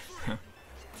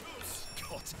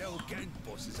 Cartel gang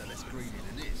bosses are less greedy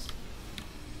than this.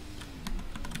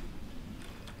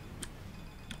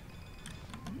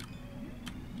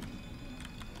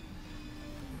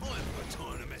 I haven't got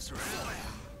time to mess around.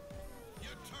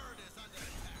 Your turret is under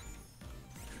attack.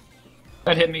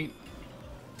 That hit me.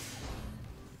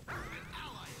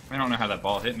 I don't know how that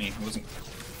ball hit me. It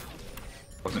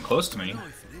wasn't close to me.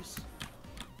 Knife for this.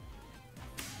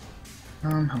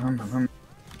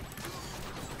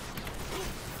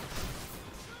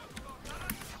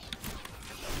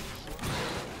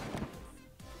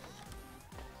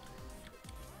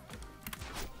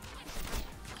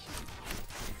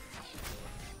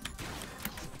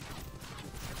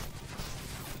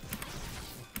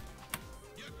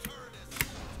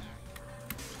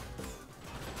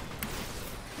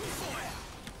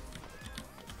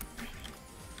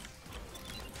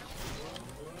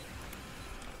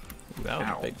 Ooh, that was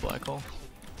Ow. a big black hole.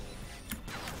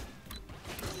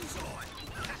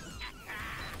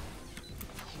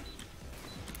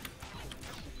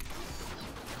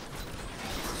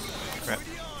 Crap.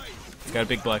 It's got a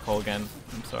big black hole again.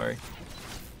 I'm sorry.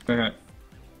 Okay.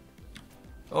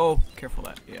 Oh, careful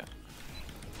that. Yeah.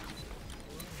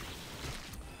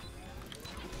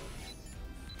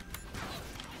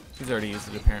 He's already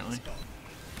used it apparently.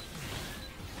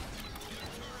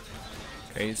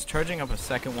 Okay, he's charging up a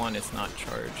second one. It's not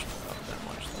charged up that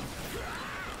much though.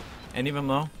 Any of them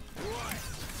low?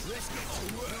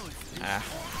 Ah.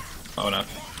 Oh no.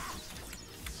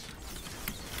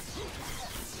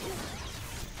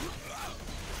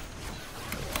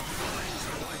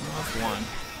 Lost one.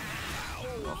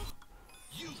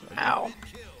 Ow.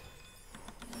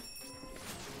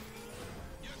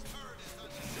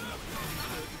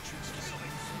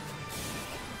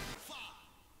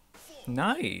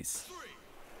 Nice.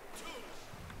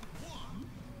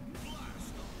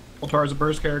 Ultar is a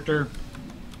burst character.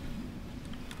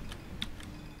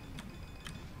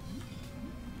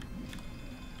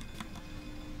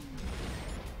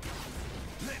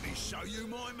 Let me show you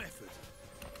my method.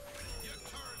 Your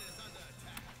turret is under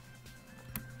attack.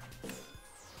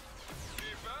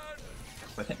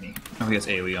 That hit me. Oh, he has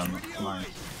AoE on mine.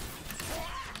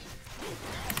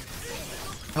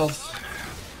 Health.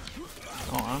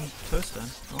 Oh, I'm toast then.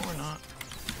 No, we're not.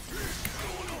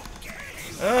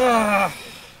 Ah!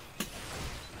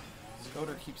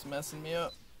 Scoter keeps messing me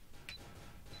up.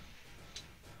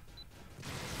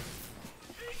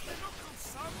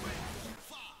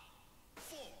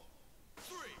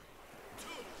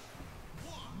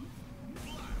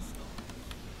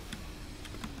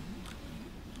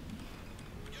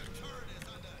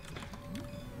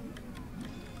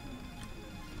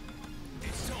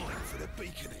 It's time for the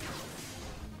beaconing.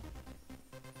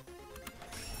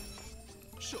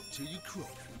 Shot till you cry.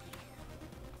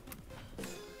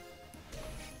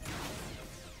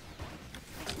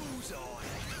 Bullseye.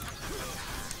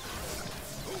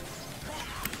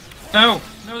 No!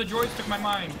 No, the droids took my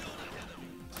mind.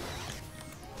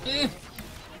 Eh.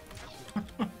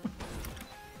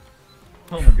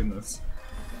 Oh my goodness.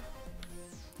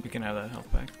 You can have that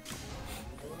health back.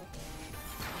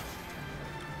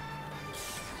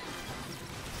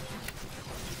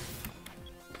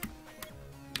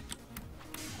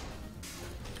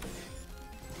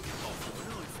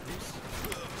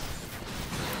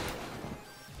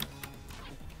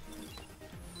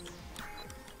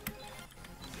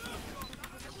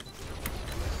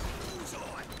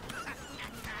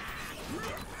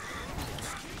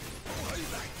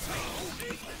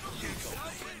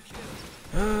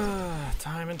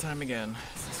 Time and time again.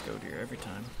 Let's go deer every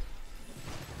time.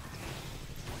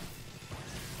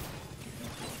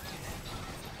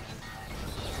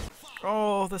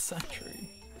 Oh, the sentry.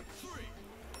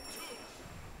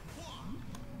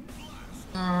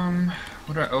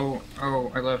 What did I, oh,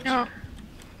 I left. No.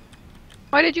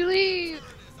 Why did you leave?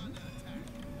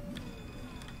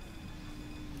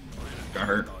 Got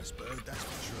hurt. Iceberg, that's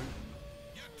for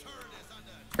true.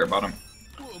 Here, bottom.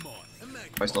 What am I? A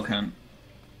magpie? If I still can.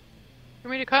 For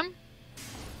me to come?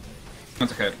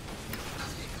 That's okay.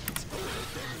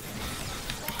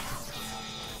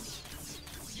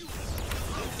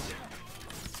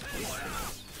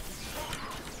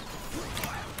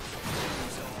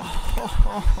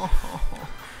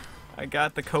 I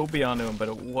got the Kobe onto him, but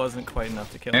it wasn't quite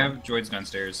enough to kill I him. have droids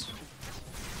downstairs.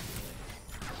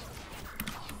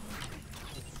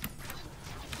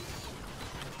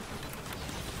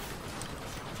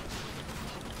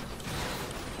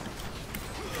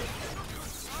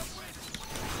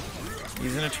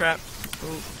 He's in a trap.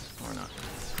 Ooh, or not.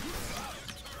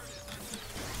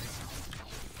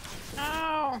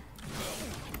 No.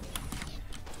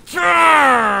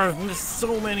 There's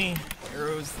so many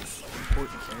arrows, these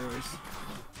important arrows.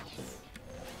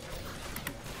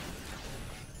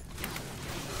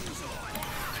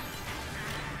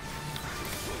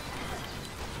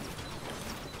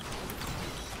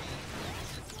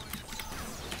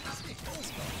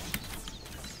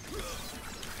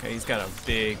 Okay, he's got a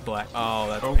big black. Oh,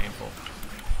 that's painful.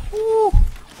 Woo.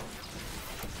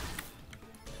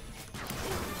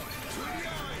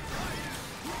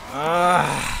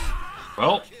 Ah.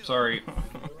 Well, sorry.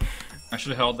 I should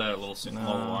have held that a little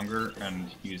longer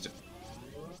and used it.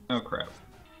 Oh crap.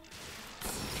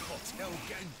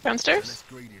 Downstairs? Less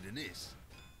greedy than this.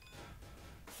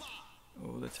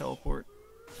 Oh, the teleport.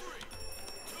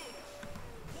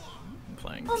 I'm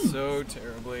playing so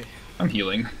terribly. I'm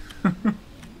healing.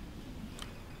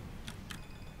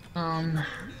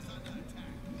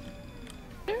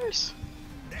 There's.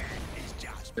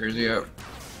 There's the out.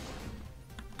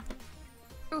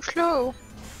 So slow.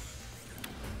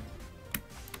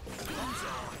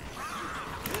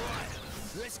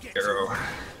 Arrow.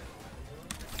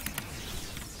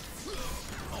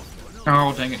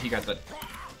 Oh, dang it, he got that.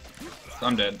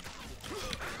 I'm dead.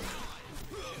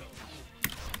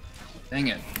 Dang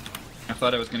it. I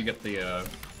thought I was gonna get the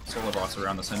solar boss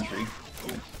around the sentry.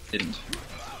 I didn't.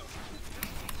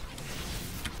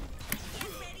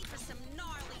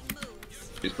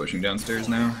 He's pushing downstairs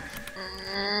now.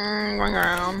 Going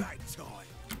around.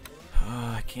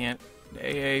 I can't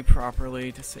AA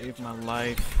properly to save my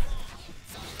life.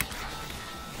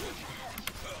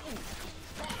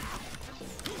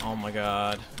 Oh my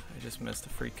god, I just missed a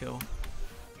free kill.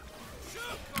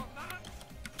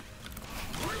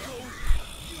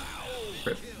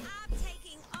 Rip.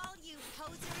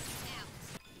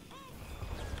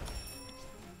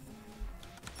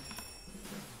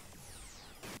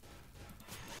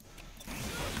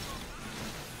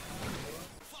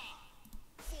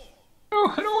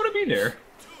 Oh, I don't want to be there.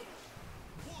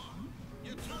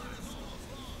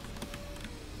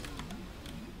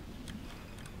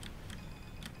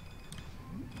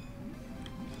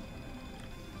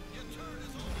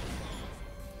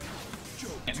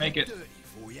 Can't make it. Dirty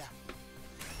for ya.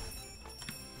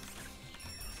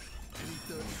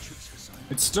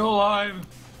 It's still alive!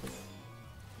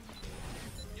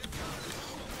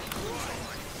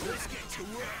 Let's get to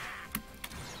work.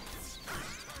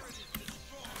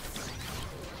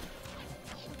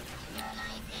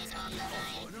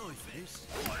 Oh, no, face.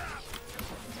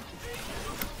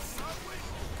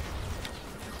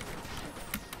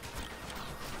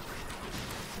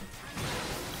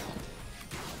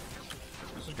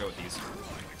 Let's just go with these.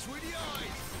 Between the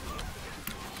eyes.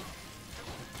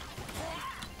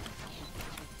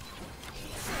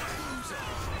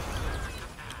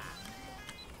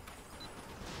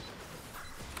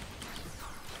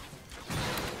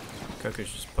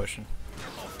 Coco's just pushing.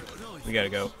 We gotta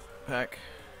go. Pack.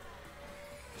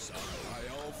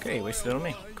 Okay, wasted it on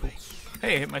me. Cool.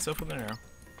 Hey, I hit myself with an arrow.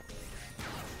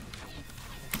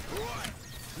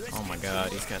 Oh my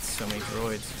god, he's got so many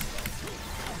droids.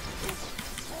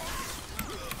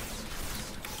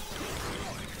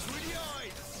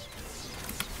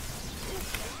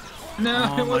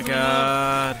 No, Oh my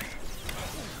god.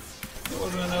 It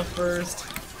wasn't enough first.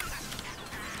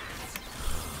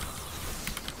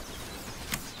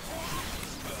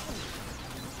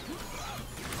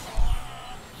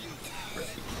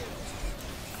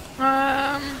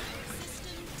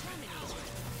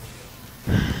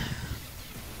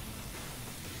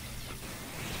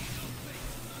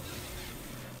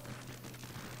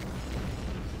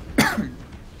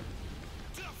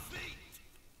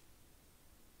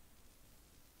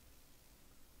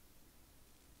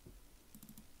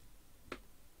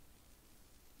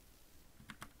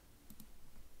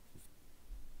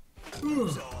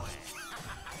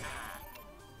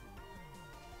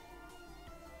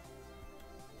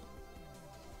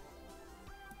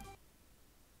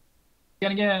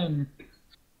 Again.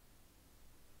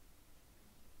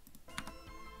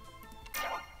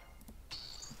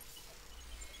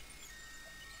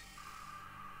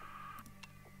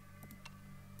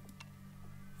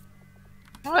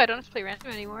 Oh, I don't have to play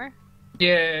random anymore.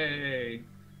 Yay!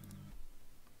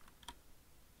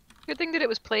 Good thing that it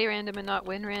was play random and not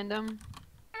win random.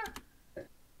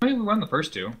 I mean, we won the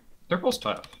first two. They're both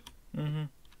tough. Mm-hmm.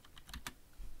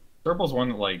 Purple's one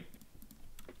that, like,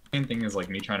 same thing as, like,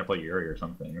 me trying to play Yuri or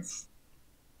something.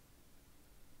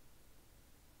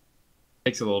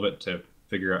 Takes a little bit to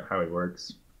figure out how he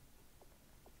works.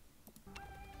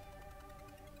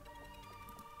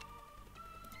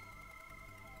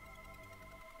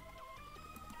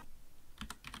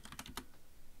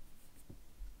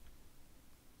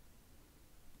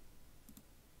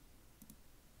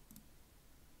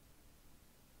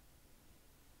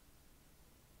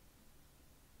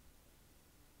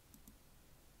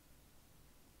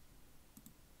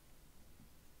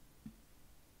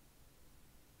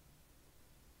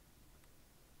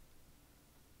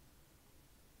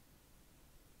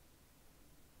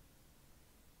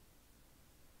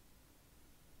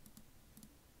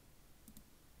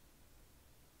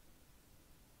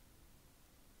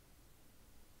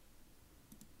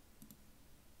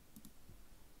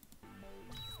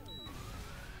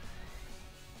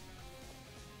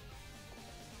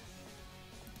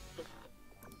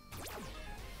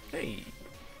 Hey.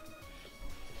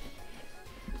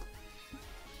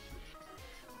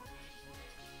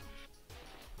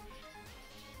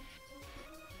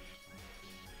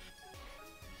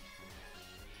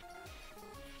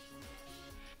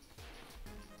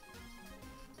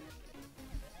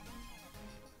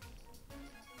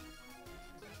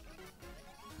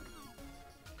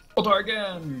 Voltar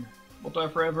again!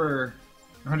 Voltar forever!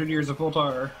 100 years of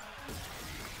Voltar.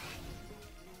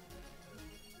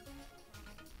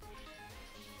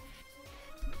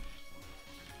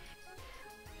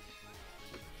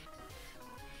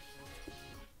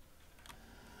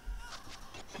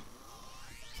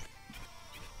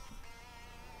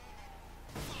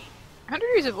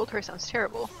 Years of Voltar sounds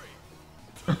terrible.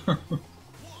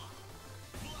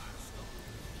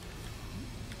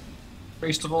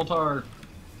 Race to Voltar.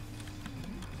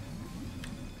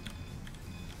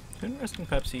 Didn't Rustin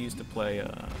Pepsi used to play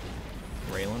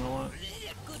Raylan a lot?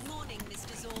 Good morning,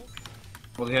 Mr. Zork.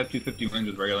 Well, they have 250 wins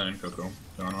with Raylan and Coco.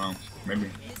 So I don't know.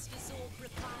 Maybe. Mr. Zork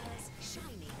requires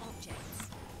shiny objects.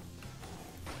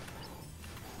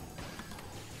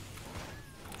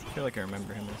 I feel like I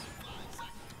remember him as.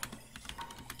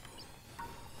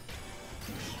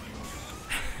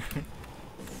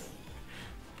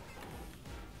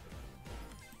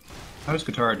 How does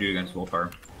Katara do against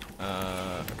Voltar?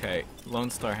 Okay. Lone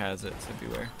Star has it, so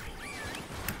beware.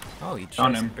 Oh, he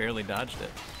On him. just barely dodged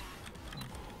it.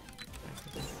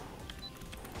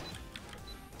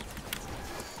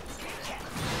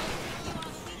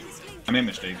 I made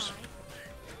mistakes.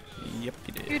 Yep,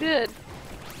 you did. You did.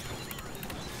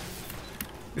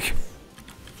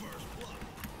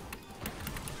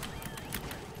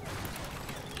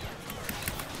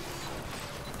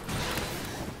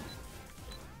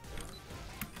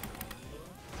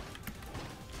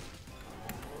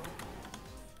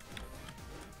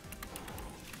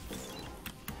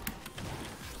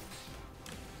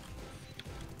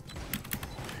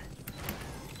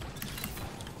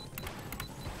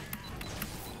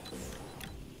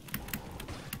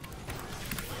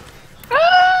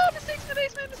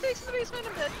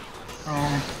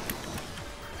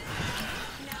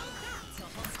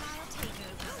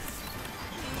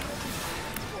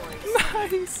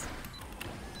 Nice.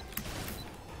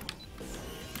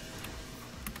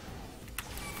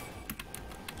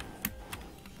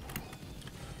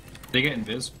 They get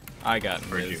invis. I got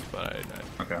Where'd invis, you? but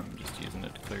Okay. I'm just using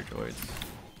it to clear droids.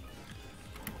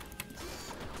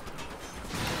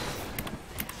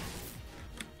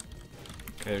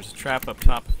 Okay, there's a trap up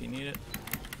top if you need it.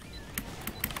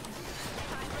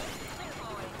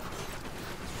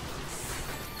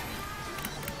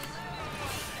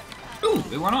 Ooh,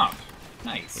 it went off.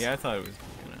 Nice. Yeah, I thought it was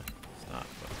gonna stop,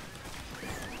 but...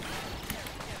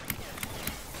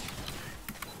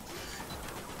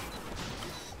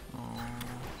 Aw.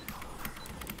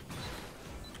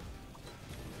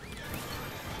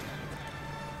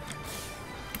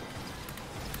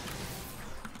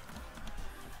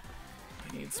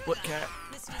 I need split cat.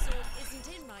 Mr. Zork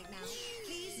isn't in right now.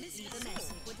 Please leave a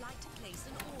message. Would like to place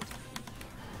an order.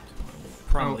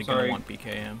 Probably gonna sorry. want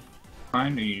BKM.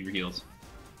 Fine, you need your heals.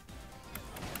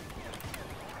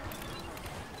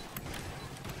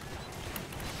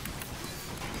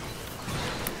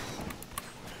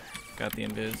 Got the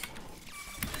invis.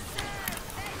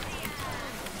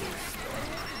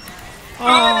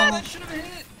 Oh, that should have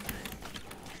hit!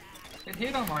 It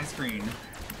hit on my screen.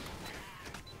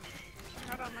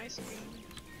 Not on my screen.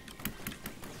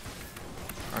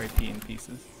 RIP in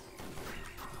pieces.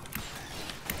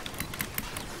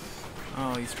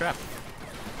 Oh, he's trapped.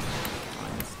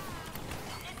 Minus.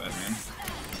 Bad man.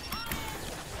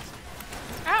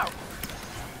 Ow!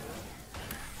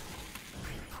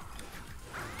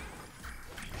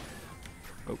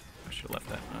 Oh, I should have left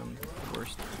that. I'm the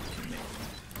worst teammate.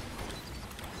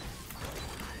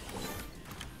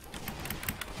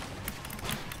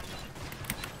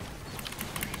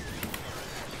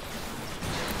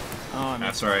 Oh, I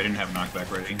That's sorry, I didn't have knockback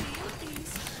ready.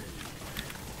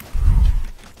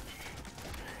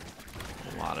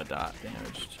 a lot of dot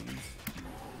damage. Jeez.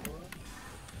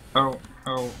 Oh,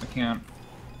 I can't.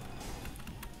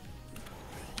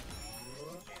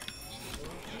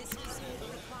 Mr. Zork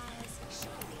requires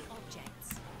shiny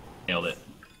objects. Nailed it.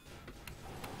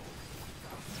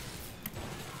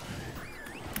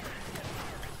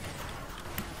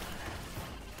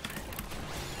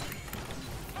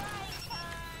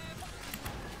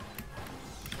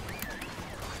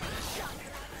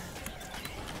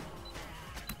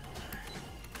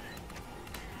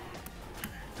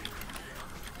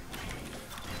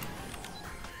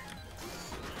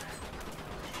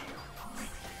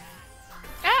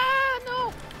 Ah,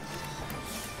 no!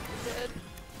 Dead.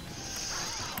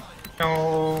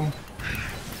 No.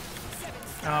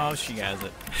 Oh, she has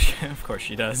it. Of course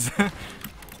she does.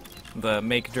 The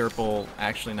make Derpal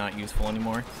actually not useful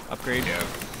anymore upgrade. Yeah.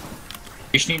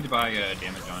 You should need to buy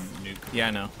damage on nuke. Yeah,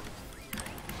 I know.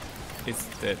 It's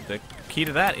the key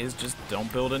to that is just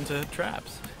don't build into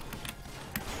traps.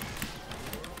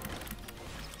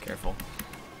 Careful.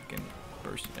 Can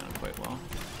burst you down quite well.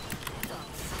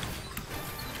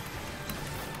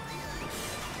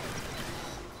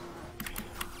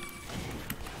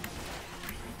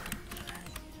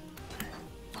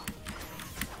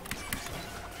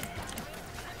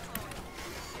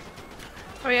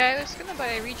 Oh yeah, I was gonna buy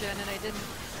a regen and I didn't.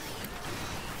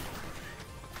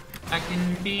 I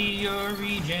can be your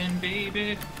regen,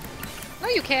 baby. No,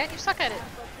 you can't. You suck at it.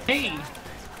 Hey.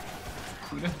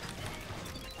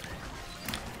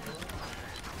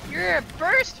 You're a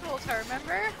burst Voltar,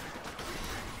 remember?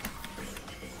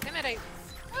 Damn it,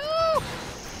 Oh!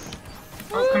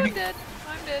 Oh, come I'm here. dead.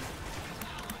 I'm dead.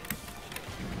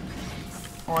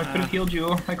 Oh, I could have healed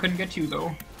you. I couldn't get you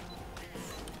though.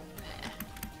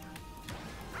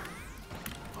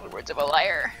 The words of a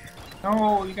liar.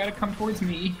 No, you gotta come towards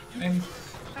me. I am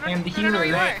the I don't know healer. where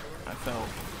you are. I fell.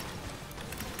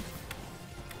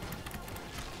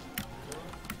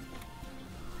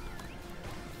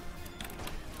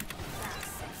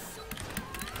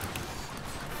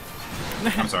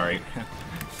 I'm sorry.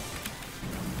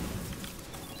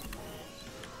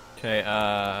 Okay,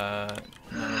 none of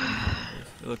them.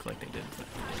 It looked like they did. But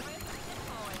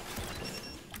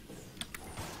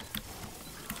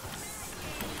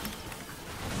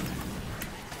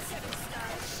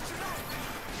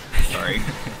Sorry.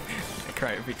 I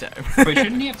cry every time. Wait,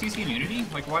 shouldn't he have CC immunity?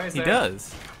 Like, why is He that?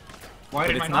 does, Why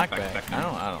but did it's my knockback. knockback affect him?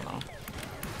 I don't know.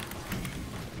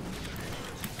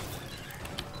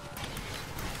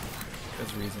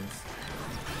 There's reasons.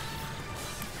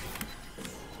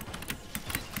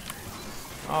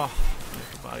 Oh, there's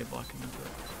the body blocking into it.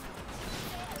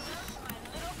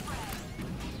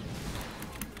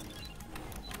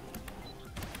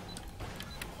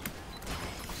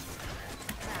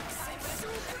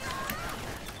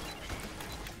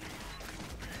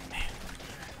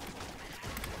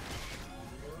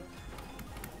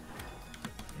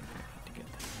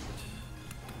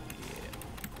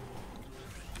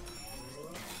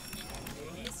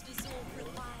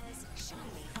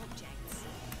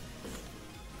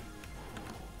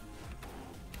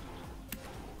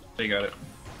 They got it.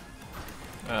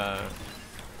 Uh,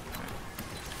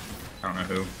 I don't know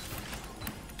who.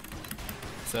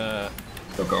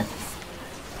 it's Coco.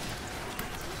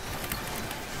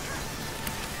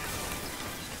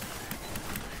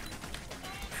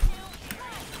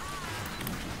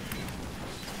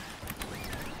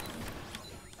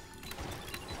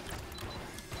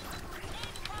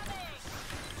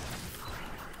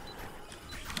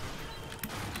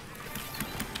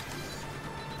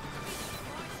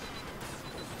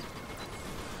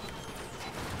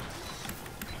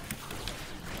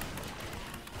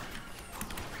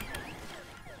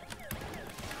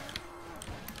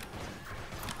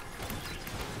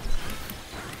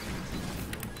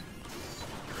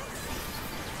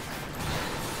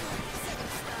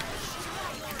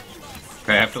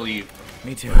 Okay, I have to leave.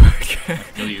 me too.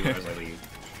 Kill you as I leave.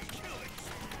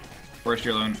 First,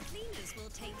 you're alone. Cleaners will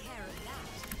take care of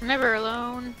that. I'm never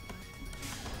alone.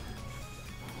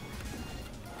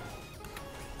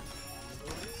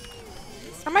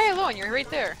 How am I alone? You're right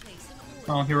there. Place an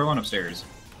order. Oh, you're alone upstairs.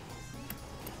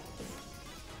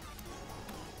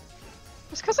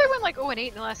 Just because I went like 0 and 8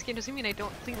 in the last game doesn't mean I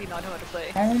don't completely not know how to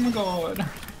play. Oh my god.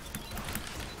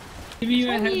 Give me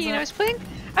a I heads mean, up.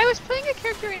 I was playing a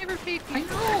character I never played I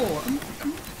before.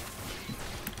 know.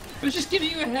 I was just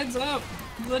giving you a heads up,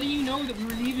 letting you know that we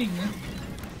were leaving.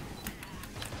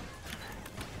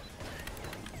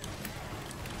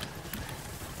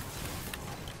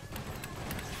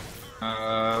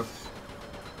 Uh,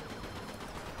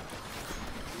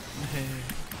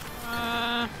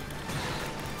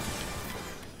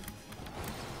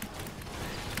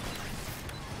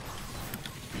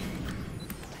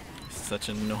 Such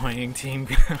an annoying team.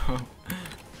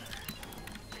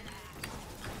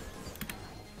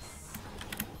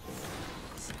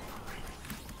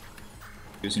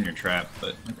 using your trap,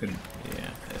 but I couldn't. Yeah.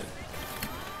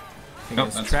 Nope,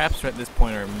 These that's- traps at this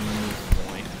point are a moot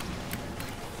point.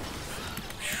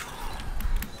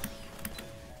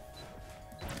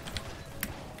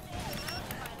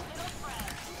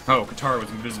 Oh, Katara was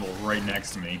invisible right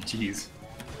next to me. Jeez,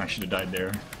 I should have died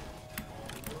there.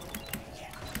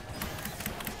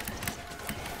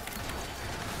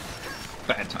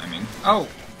 Bad timing. Oh,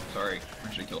 sorry. I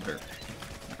should have killed her.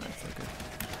 That's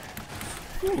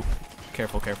okay. Ooh.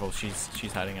 Careful, careful. She's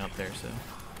hiding out there, so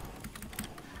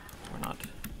we're not.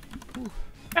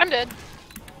 I'm dead.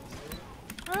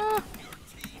 Ah,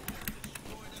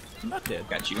 I'm not dead.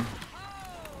 Got you.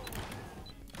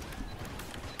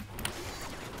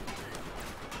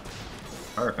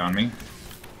 Katara found me.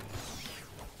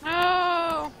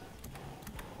 no!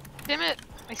 Damn it!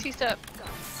 I ceased up.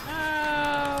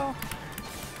 No!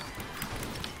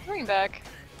 Bring back.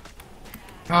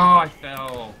 Oh, I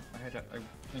fell. I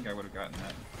think I would have gotten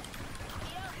that.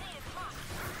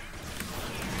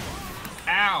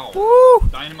 Ow! Woo!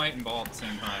 Dynamite and ball at the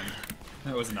same time.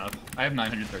 That was enough. I have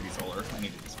 930 solar. I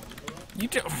need to just. You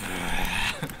do.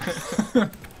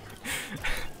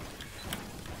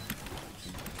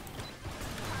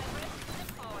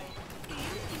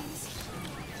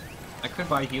 I could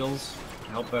buy heals to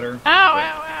help better. Ow,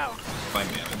 ow, ow! Find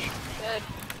damage. Dead.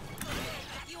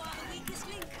 You are the weakest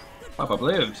link. Good Pop up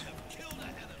lived.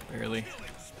 Barely.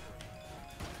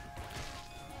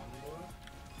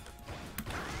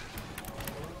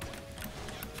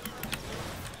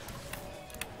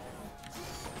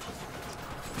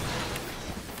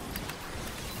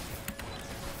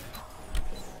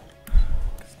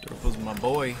 Sturple's my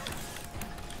boy.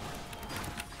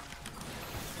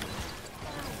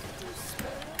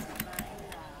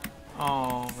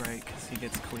 Oh, right, because he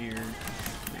gets cleared.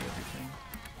 Clear everything.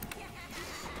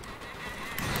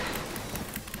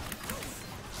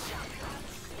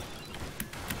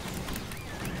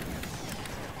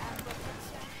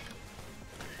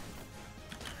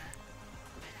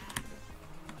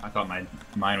 I thought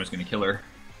mine was gonna kill her.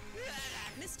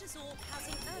 Mr. Zork has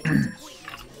an urgent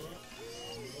appointment.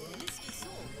 Mr.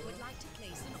 Zork would like to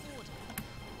place an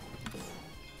order.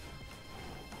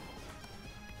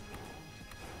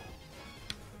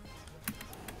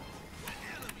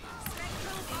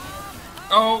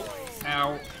 Oh!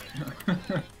 Ow!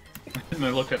 And I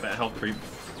looked at that health creep.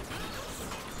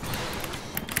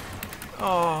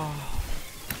 Oh,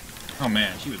 Oh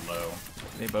man, she was low.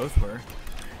 they both were.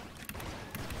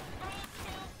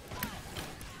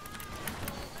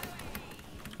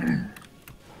 You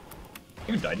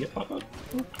haven't died yet, Papa?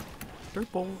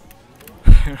 Purple.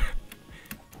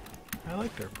 I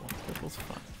like purple. Purple's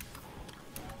fun.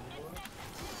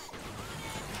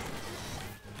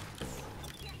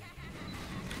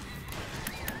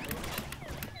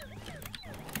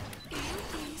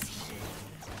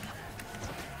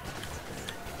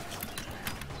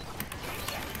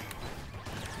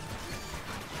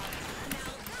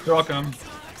 You're welcome.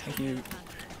 Thank you.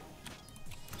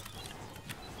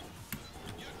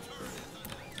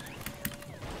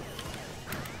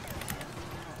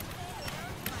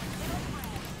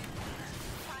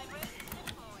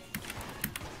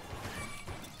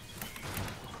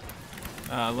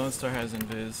 Lone Star has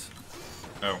invis.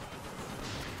 Oh.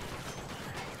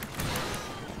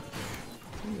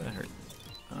 Ooh, that hurt.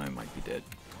 I might be dead.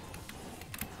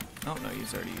 Oh no,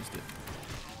 he's already used it.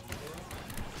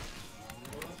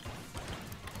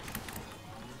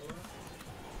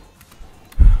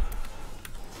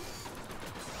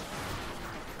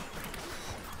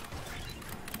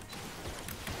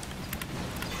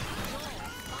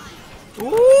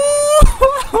 Ooh!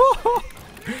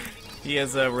 He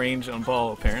has a range on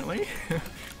ball, apparently.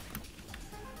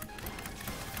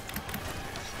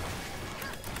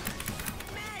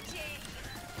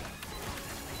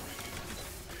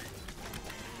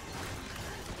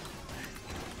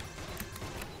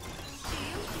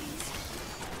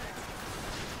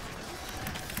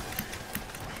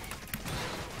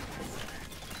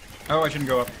 Oh, I shouldn't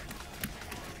go up.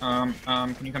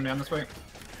 Can you come down this way?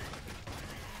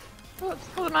 What's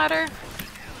the matter?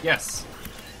 Yes.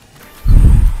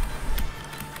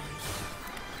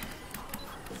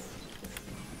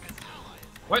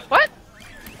 What? What?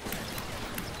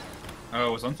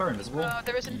 Oh, was Lone Star invisible? Oh,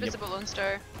 there was an invisible Lone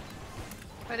Star.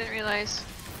 I didn't realize.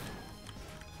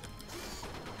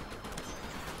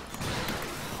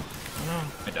 Oh no.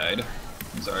 I died.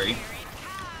 I'm sorry.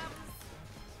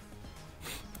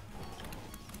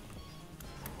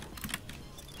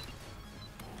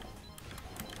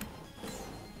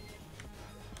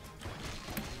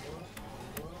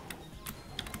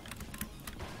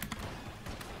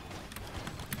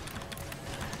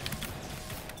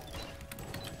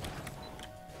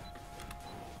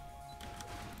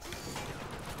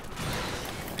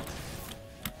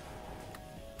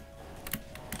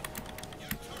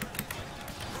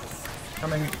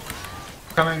 Coming.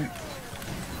 Coming.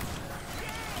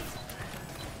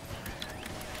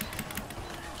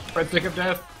 Red Stick of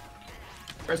Death.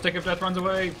 Red Stick of Death runs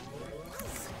away.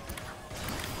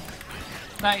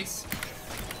 Nice.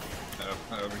 Oh,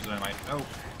 where's dynamite?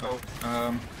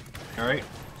 Alright.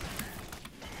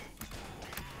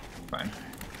 Fine.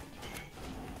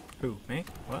 Who? Me?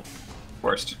 What?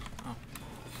 Worst. Oh.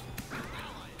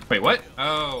 Wait, what?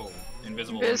 Oh,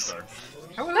 invisible Lone Invis. Star.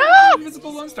 How was No! that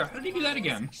invisible Lone Star? How did he do that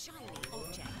again? Shiny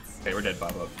objects. Okay, we're dead,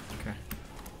 Bob up. Okay.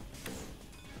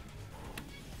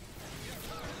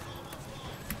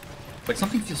 Like,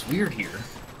 something feels weird here.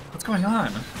 What's going on?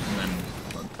 And then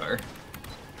Lone Star.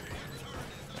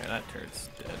 Yeah, that turret's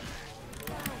dead.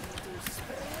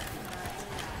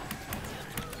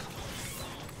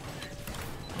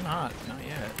 Not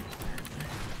yet.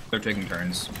 They're taking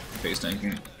turns face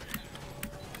tanking.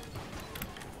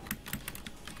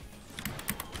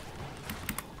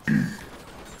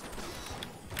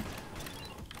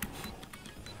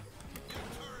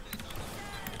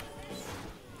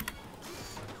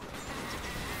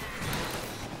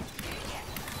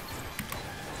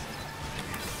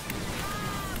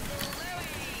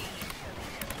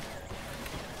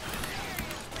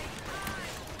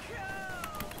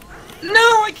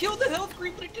 No, I killed the health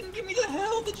creep, but it didn't give me the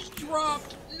health. It just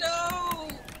dropped. No.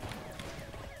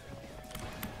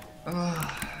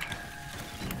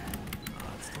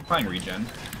 Fine, regen.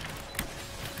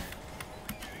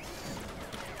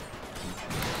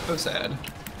 So sad.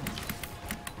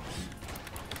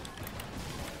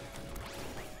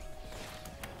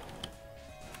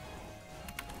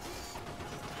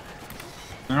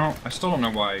 I still don't know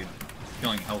why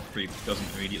killing health creep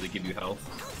doesn't immediately give you health.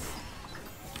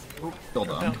 Oop, still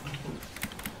done.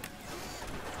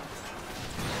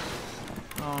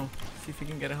 Oh, see if you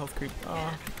can get a health creep.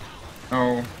 Oh.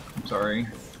 Oh, I'm sorry.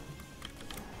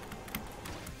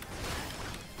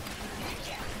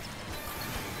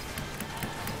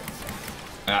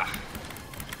 Ah.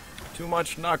 Too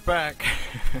much knockback.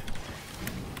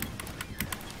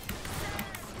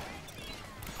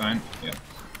 Fine, yeah.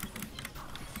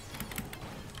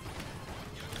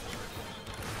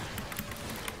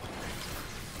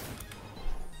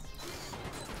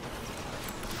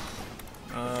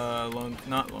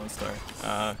 Not Lone Star.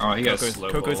 Oh, he has Coco's, slow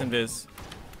Coco's ball. invis.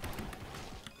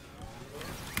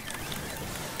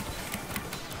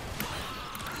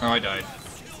 Oh, I died.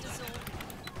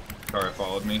 Kara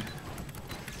followed me.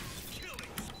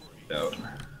 Out.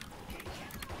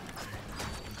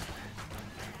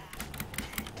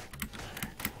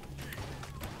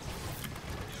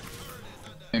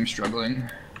 I'm struggling.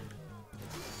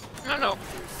 Oh no.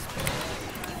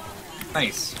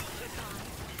 Nice.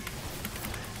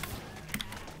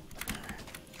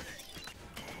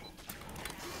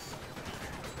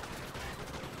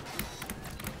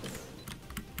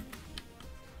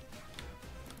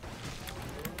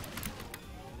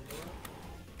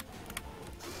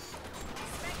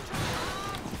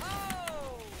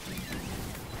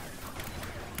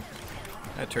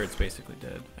 That turret's basically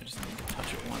dead. I just need to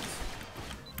touch it once.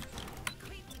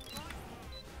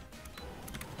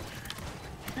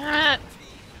 Ah,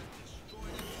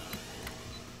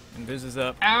 Invis is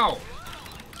up. Ow!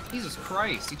 Jesus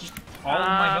Christ, he just all of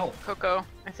my health. Coco,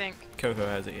 I think. Coco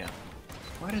has it, yeah.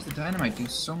 Why does the dynamite do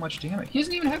so much damage? He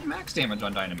doesn't even have max damage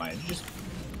on dynamite. It's just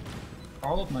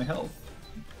all of my health.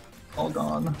 All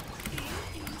gone.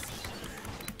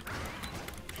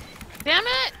 Damn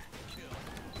it!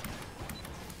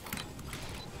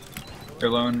 They're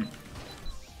alone.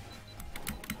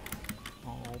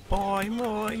 All by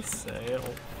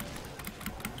myself.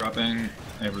 Dropping.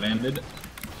 I've landed.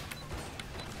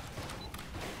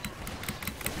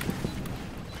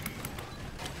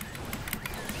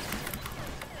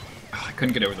 I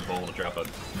couldn't get over the bowl to drop a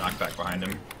knockback behind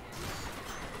him.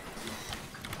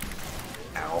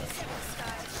 Ow.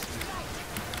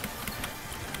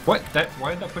 What?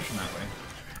 Why did that push him that way?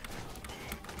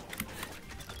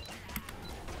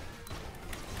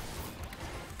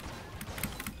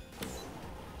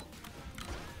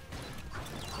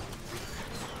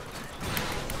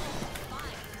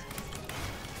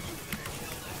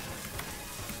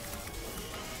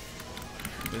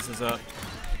 This is up.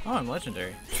 Oh, I'm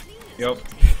legendary. Yep.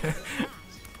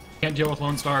 Can't deal with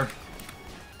Lone Star.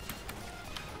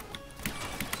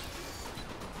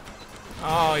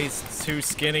 Oh, he's too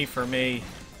skinny for me.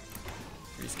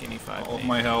 3 skinny, 5 All of me.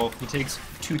 my health. He takes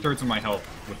 2/3 of my health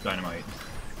with dynamite.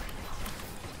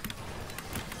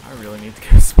 I really need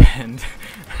to go spend.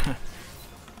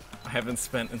 I haven't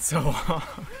spent in so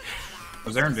long.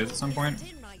 Was there Invis at some point?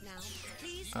 In right now.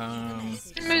 Please I'm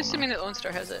hold assuming that Lone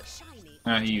Star has it.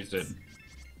 shiny. He used it.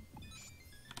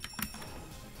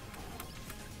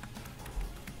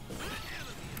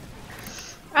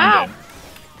 I'm Ow! dead.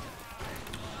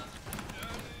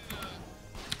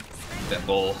 That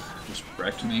bull just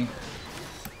wrecked me.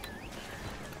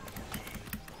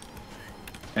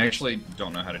 I actually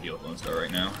don't know how to deal with Lone Star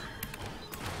right now.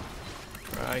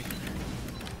 Try.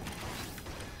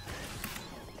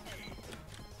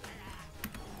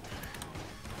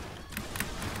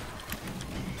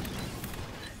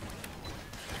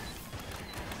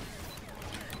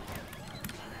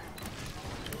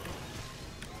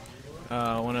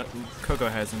 Coco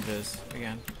has Invis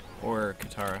again. Or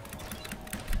Katara.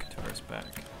 Katara's back.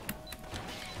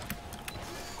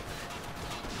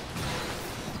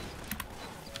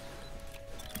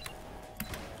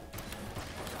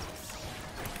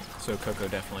 So Coco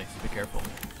definitely, be careful.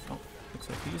 Oh, looks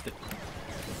like he used it.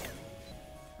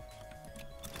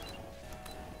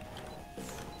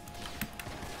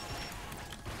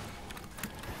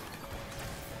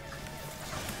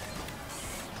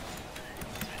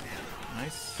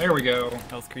 Nice. There we go.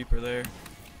 Health creeper there.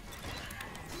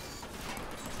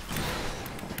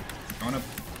 Going up.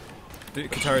 The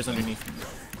Katara's underneath.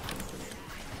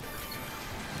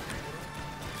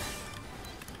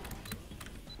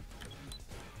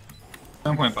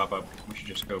 Some point pop up. We should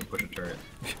just go push a turret.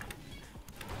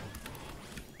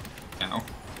 Ow.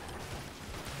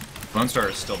 Lone Star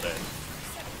is still dead.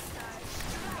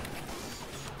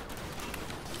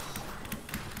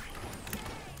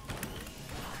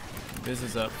 Biz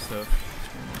is up, so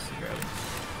he wants to grab it.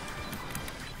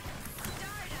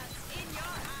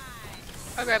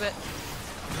 I'll grab it.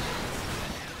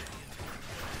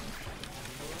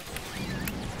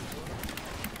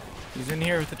 He's in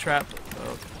here with the trap.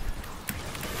 Oh,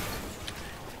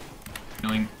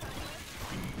 Healing.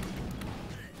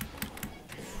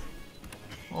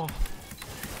 oh.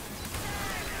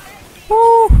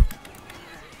 Woo!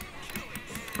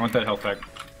 I want that health pack.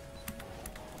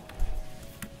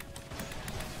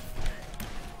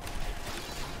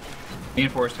 Me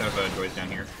and Forrest have joys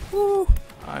down here. Woo!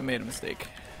 I made a mistake.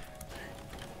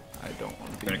 I don't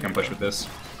want to be. I'm gonna come push with this.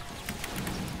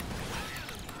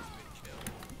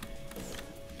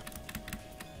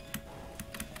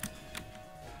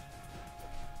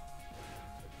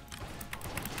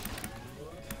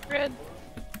 Red.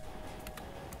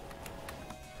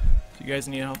 Do you guys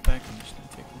need a health pack? I'm just gonna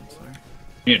take one, sorry.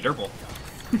 You need a Durple.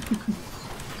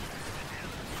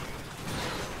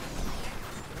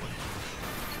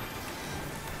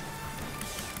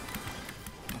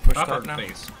 Push Top top or now?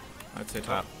 face? I'd say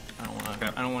top. I don't want to. Okay.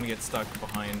 I don't want to get stuck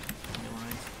behind any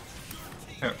lines.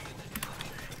 Okay.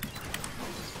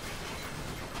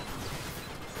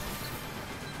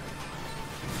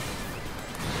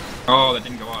 Oh, that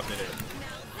didn't go off, did it?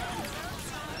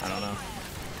 I don't know.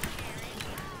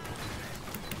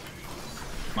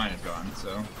 Mine is gone,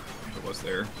 so it was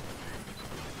there.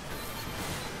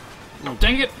 Oh,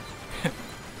 dang it!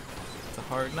 It's a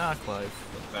hard knock life.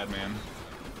 Bad man.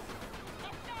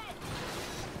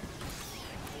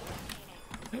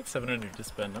 I have 700 to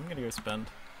spend. I'm gonna go spend.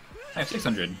 I have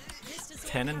 600. Mr. Zork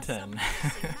 10 and has 10. some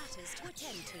pressing matters to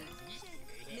attend to.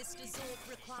 Mr. Zork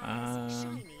requires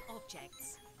shiny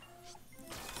objects.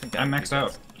 I think I'm that would maxed be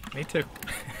out. best. Me too.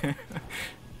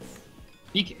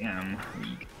 Weak am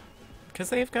weak. Because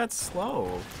they've got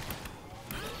slow.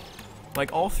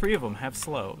 Like, all three of them have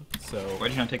slow, so Why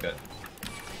did you not take that?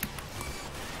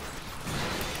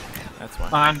 that's why.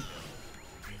 Come on.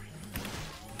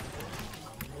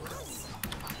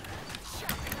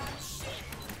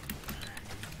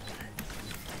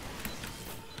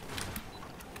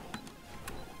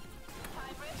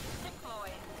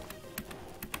 Deployed.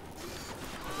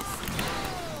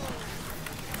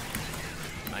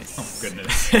 Nice. Oh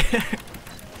goodness.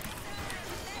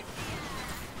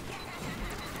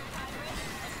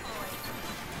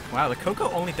 Wow, the Coco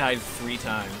only died 3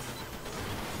 times.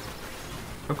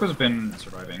 Coco's been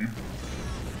surviving.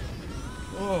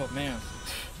 Oh, man.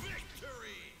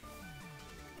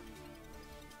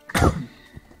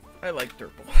 I like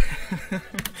Derple.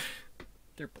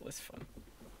 Derple is fun.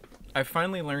 I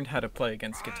finally learned how to play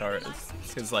against guitarists.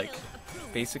 Because, like,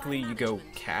 basically you go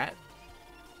cat.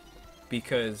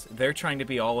 Because they're trying to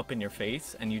be all up in your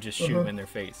face, and you just shoot them in their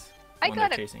face I when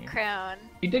got they're a chasing you. crown.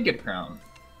 He did get crowned.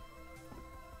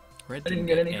 Red I didn't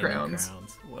get any crowns.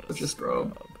 What a Let's just throw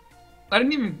 'em. scrub. I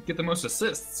didn't even get the most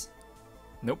assists.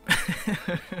 Nope.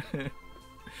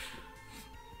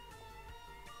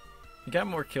 You got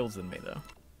more kills than me, though.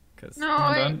 Cause No,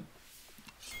 I'm done.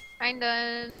 I'm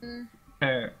done.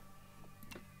 Okay.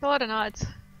 A lot of nods.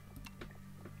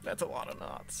 that's a lot of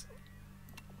knots.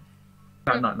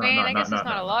 No, I guess it's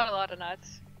not a lot of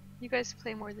nuts. You guys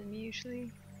play more than me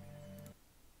usually.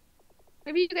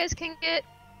 Maybe you guys can get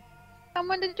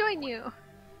someone to join you.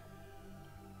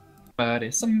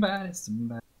 Somebody.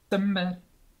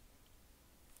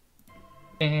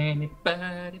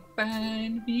 Anybody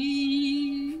find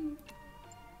me?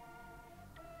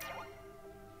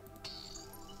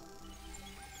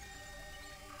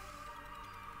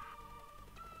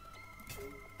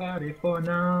 Party for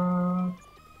now.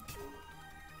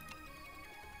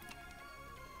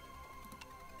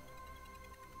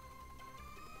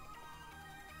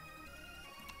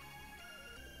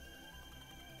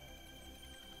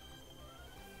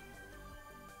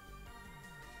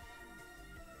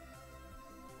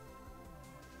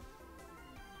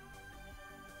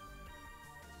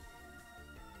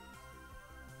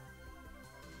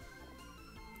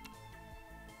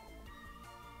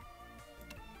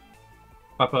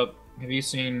 Pop up. Have you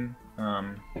seen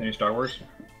any Star Wars?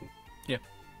 Yeah.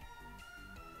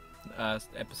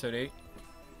 Episode 8?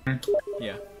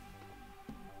 Yeah.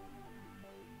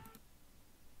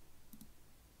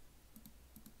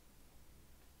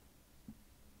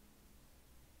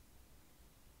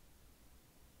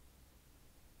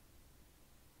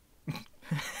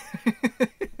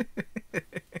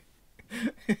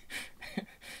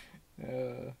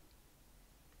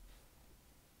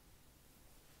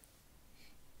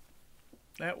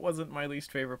 That wasn't my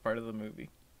least favorite part of the movie.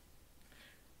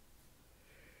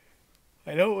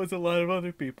 I know it was a lot of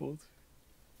other people's.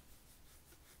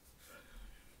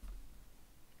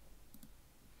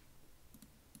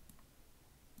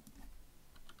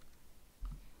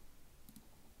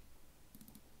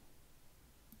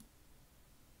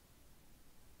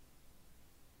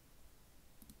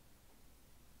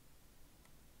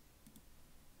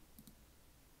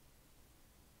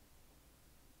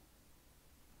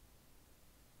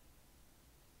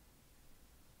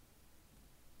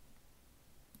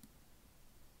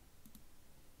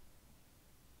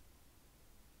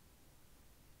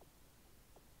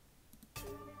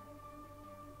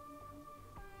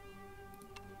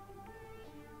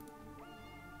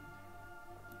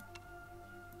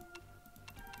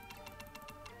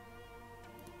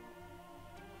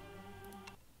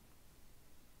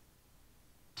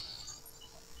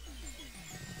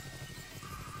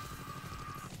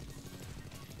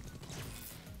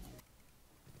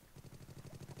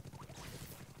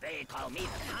 They call me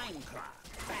the Time Claw.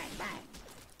 Bang, bang.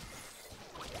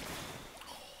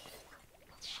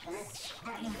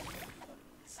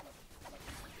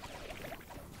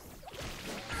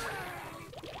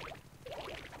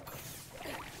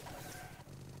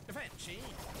 Defense,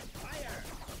 fire!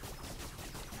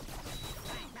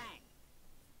 Bang, bang.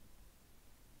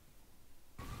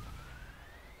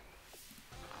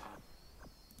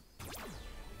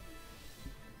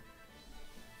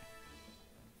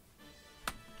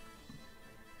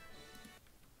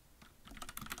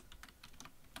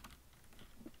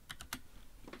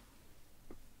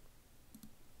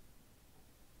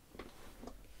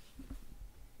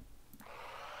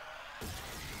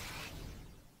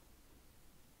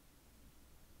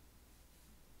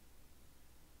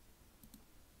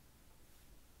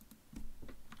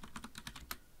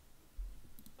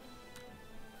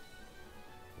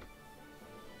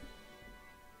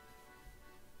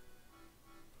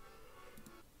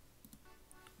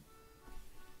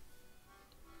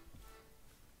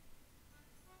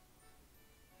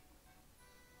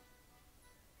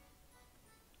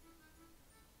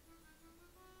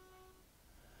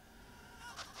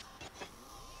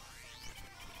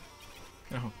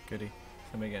 Oh, goody.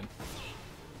 Tell me again.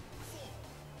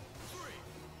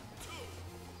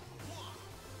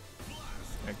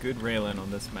 A good rail-in on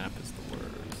this map is the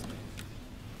worst.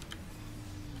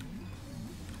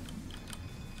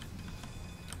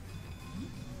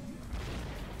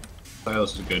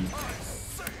 Silas is good.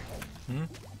 Hmm?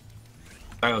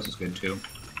 Silas is good too.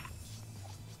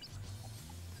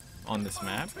 On this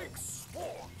map?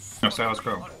 No, Silas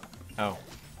Crow. Oh.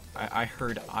 I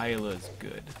heard Isla's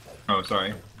good. Oh,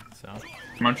 sorry. So,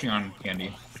 Munching on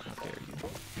candy. how dare you.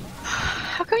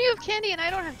 How come you have candy and I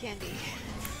don't have candy?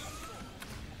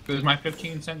 It was my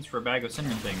 15 cents for a bag of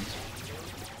cinnamon things.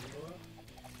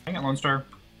 Hang it, Lone Star.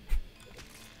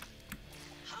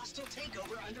 Hostile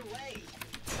takeover underway.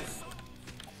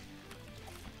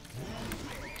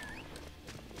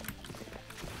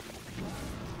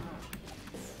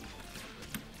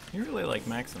 You really like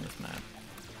Max on this map.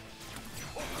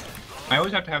 I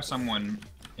always have to have someone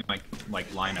in my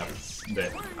lineup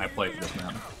that I play for this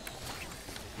map.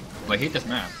 I hate this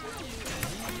map.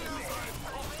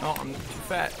 Oh, I'm too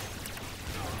fat.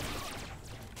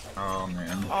 Oh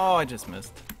man. Oh, I just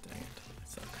missed. Dang it. I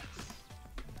suck.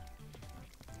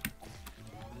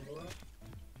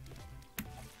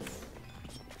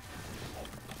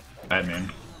 Bad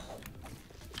man.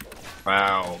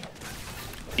 Wow.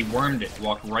 He wormed it,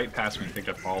 walked right past me and picked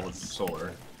up all the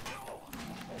solar.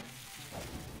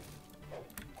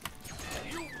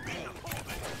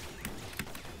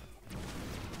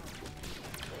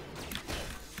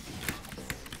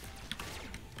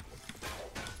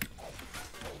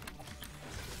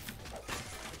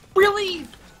 Really?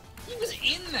 He was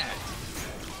in that!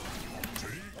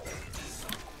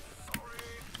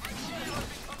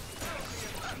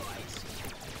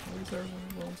 Where's our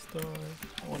Lone Star?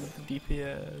 I wanted the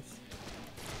DPS.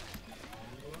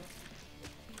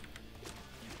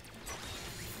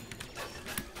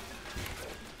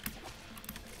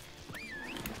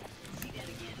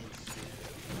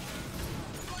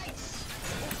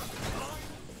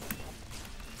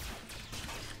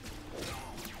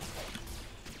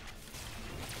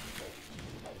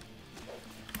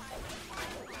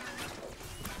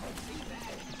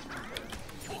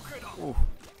 Ooh.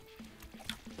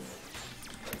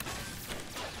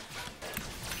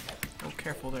 Oh,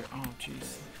 careful there. Oh,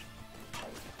 jeez.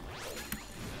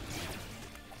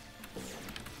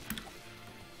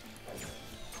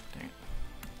 Dang it.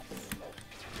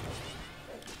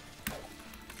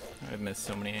 I've missed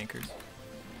so many anchors.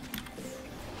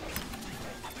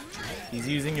 He's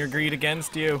using your greed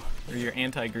against you. Or your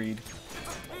anti-greed.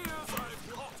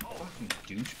 Fucking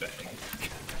douchebag.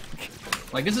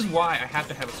 Like, this is why I have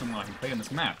to have someone I can play on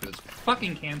this map, because it's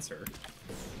fucking cancer.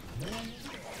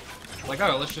 Like,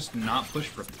 oh, let's just not push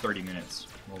for 30 minutes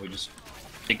while we just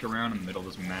stick around in the middle of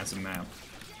this massive map.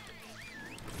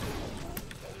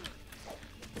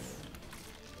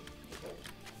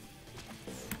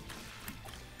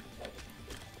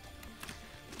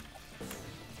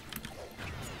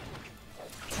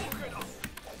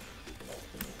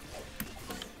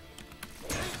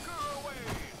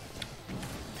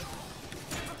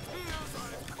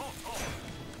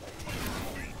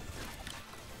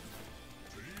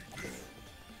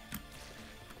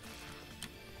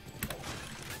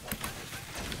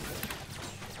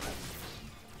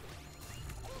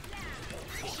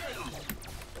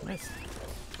 Nice.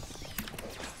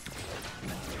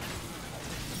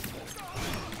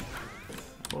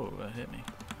 Whoa, that hit me.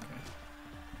 Okay.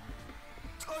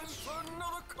 Time for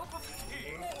another cup of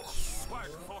tea. More swag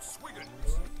for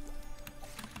Swiggins.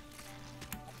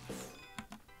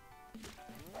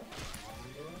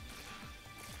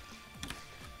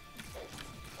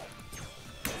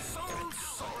 So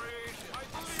sorry. I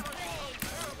believe I felt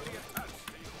terribly attached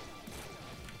to you.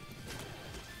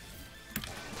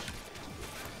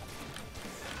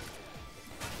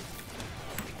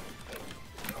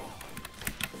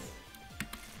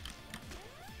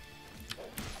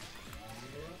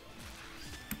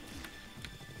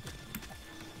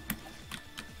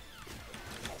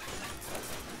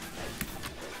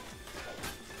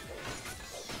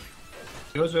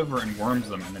 He goes over and worms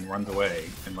them and then runs away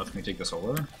and lets me take the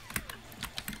solar. At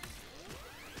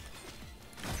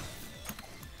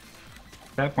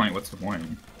that point, what's the point?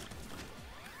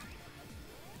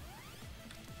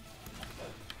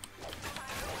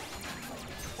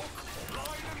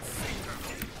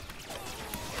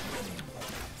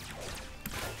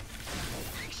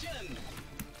 Action!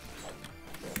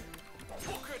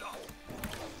 Hook it up.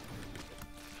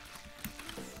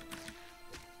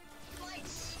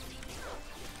 Lights!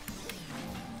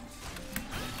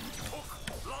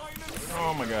 Line and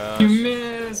Oh my gosh. You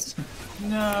missed!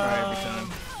 No! Alright, every time.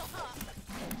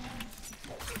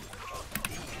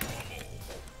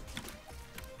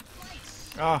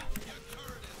 Ah.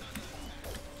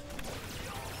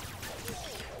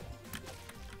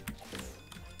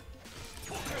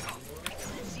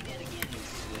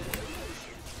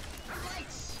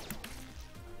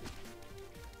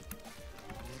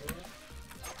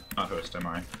 Not host, am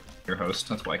I? Your host.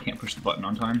 That's why I can't push the button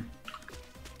on time.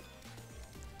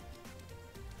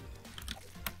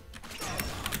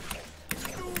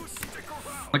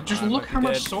 Like, just look how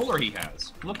much solar he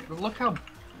has. Look how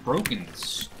broken this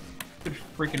stupid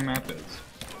freaking map is.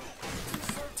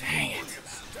 Dang it.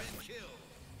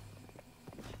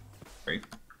 Right?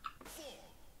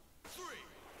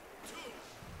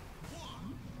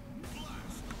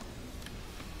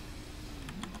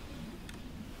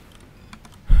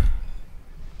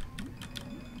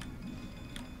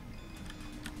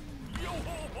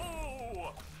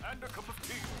 Yo-ho-ho! And a cup of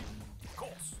tea. Of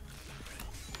course.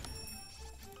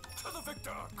 To the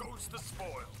victor goes the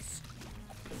spoils.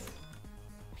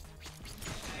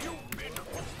 You've been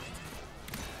defeated.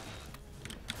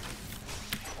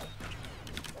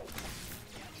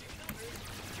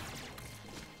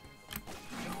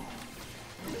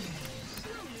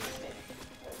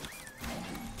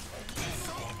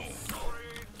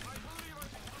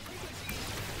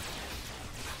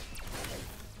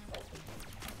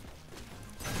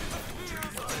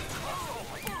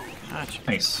 Gotcha.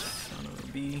 Nice. Son of a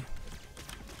bee.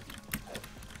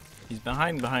 He's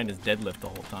behind his deadlift the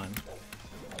whole time.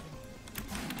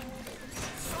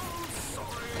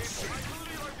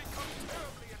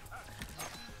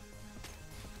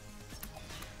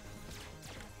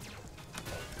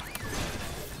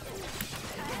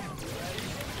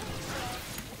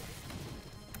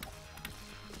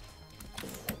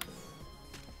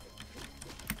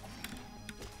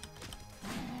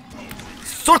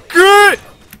 Suck it!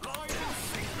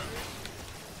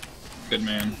 Good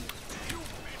man.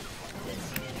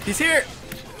 He's here.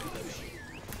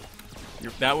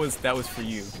 That was for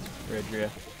you, Redria.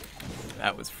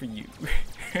 That was for you.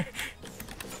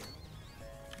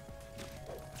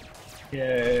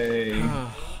 Yay.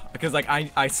 Because like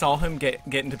I saw him get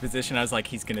into position, I was like,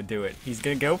 he's gonna do it. He's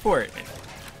gonna go for it,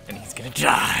 and he's gonna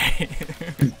die.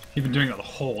 You've been doing that the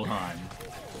whole time.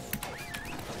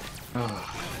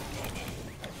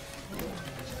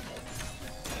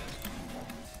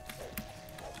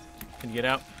 Can you get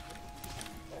out?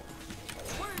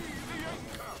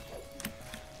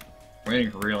 Waiting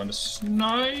for Real to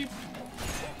snipe.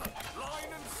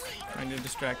 Trying to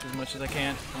distract as much as I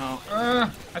can.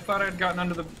 Oh, I thought I'd gotten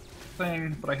under the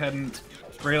thing, but I hadn't.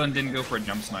 Raylan didn't go for a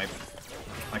jump snipe.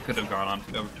 I could have gone on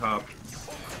over top.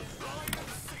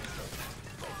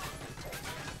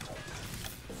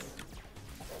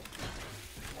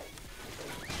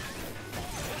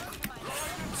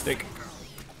 stick.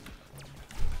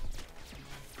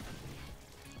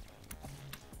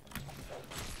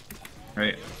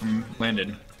 Right, I'm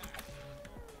landed.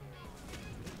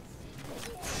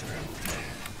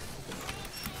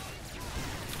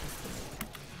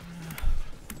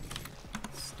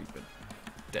 Stupid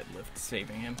deadlift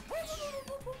saving him.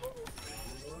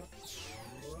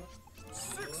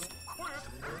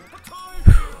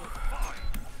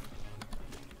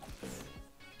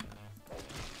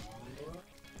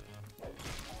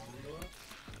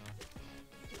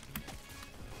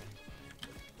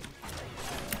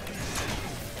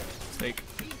 Steak.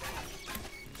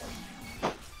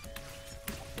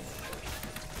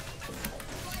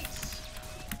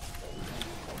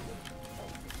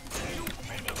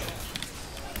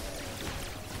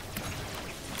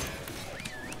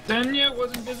 Senya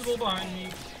was invisible behind me.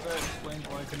 That explains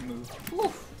why I couldn't move.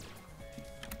 Woof.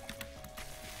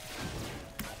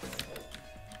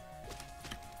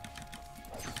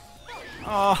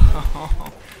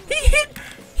 Oh,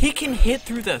 he can hit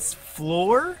through the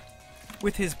floor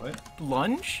with his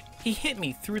lunge. He hit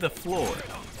me through the floor.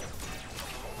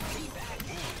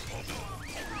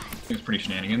 It was pretty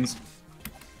shenanigans.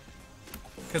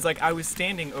 Cause like I was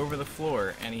standing over the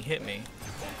floor and he hit me.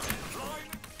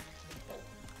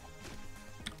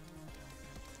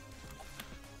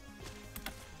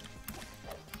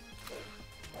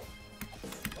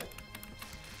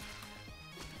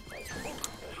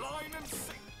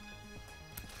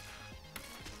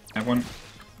 Have one.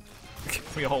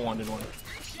 We all wanted one.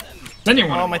 Then you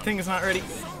want Oh, my thing is not ready.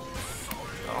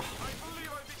 Oh.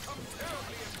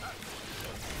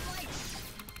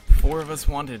 4 of us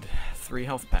wanted 3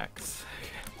 health packs.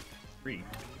 3.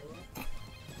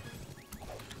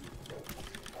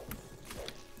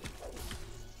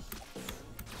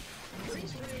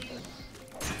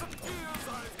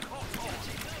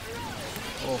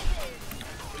 Oh.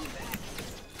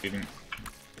 Didn't.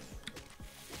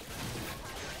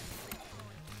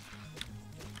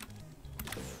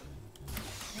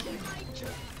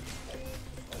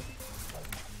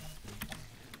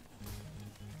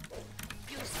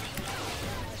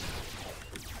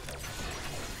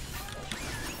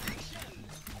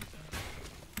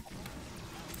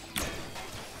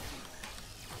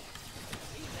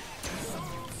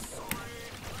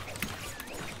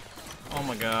 Oh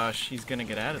my gosh, he's gonna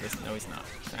get out of this. No, he's not.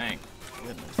 Thank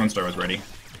goodness. Lone Star was ready.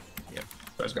 Yep.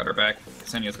 Star's got her back.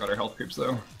 Senya's got her health creeps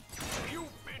though.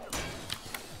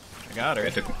 I got her. I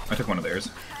took one of theirs.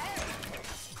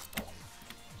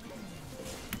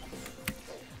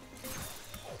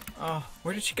 Oh,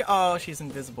 where did she go? Oh, she's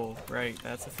invisible. Right,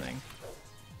 that's a thing.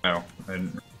 Oh, I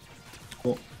didn't.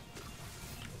 Cool.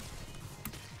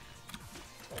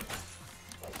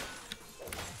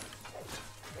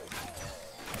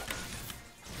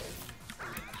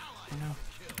 No.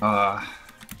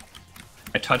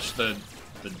 I touched the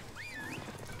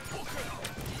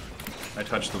I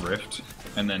touched the rift,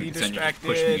 and then Be Senya distracted.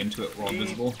 pushed me into it while Be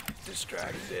invisible.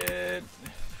 Distracted.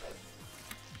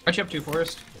 What'd you up to,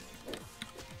 Forrest?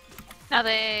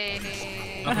 Nothing.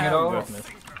 Nothing at all. Both missed.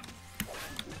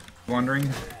 Wandering.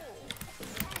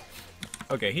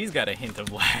 Okay, he's got a hint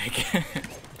of lag.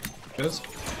 Just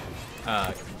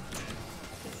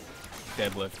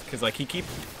Deadlift, because like he keeps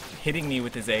hitting me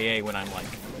with his AA when I'm like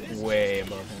way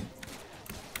above him.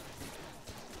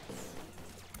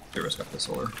 Hero's got the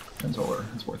solar. And solar,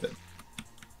 it's worth it.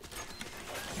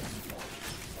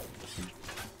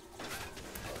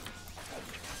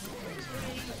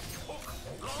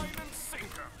 Line and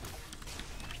sinker.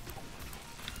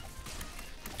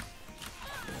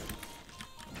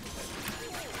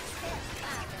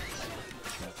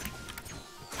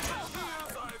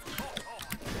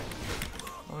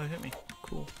 Oh, that hit me.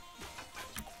 Cool.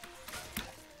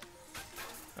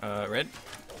 Red?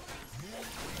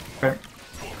 Okay.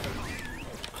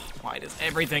 Why does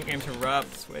everything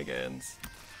interrupt, Swiggins?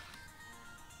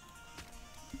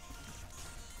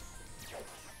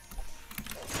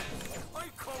 I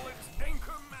call it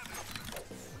anchor magic.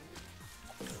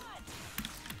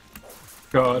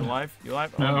 You God. alive? You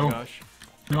alive? Oh No. my gosh.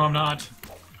 No, I'm not.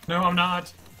 No, I'm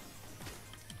not.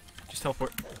 Just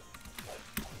teleport.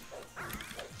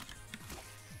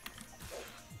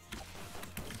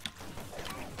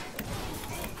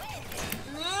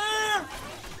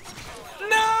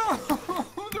 No!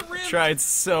 The rift! Tried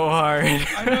so hard.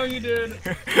 I know you did.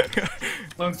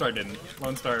 Lone Star didn't.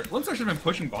 Lone Star should have been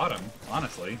pushing bottom,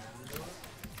 honestly.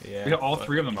 Yeah. We got all but-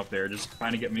 three of them up there just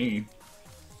trying to get me.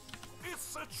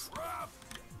 It's a trap.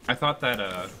 I thought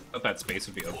that space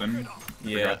would be open.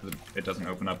 Yeah. Forgot that it doesn't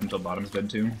open up until bottom's dead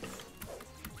too.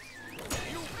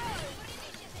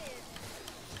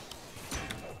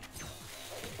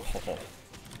 Oh.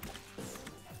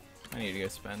 I need to go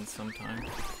spend some time.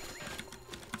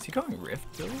 Is he going Rift,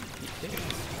 Billy? He is.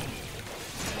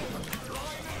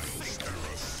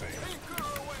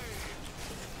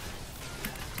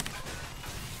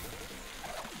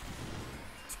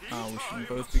 Oh, we shouldn't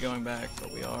both be going back,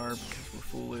 but we are because we're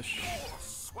foolish.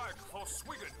 Swag for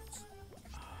Swiggins.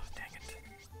 Oh, dang it.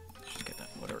 Just get that.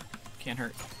 Whatever. Can't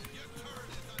hurt.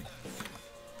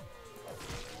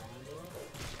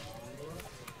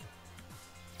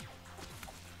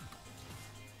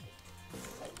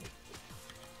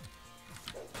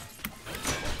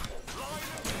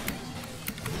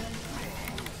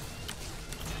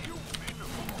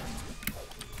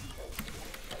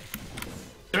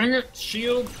 Dang it!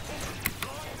 Shield!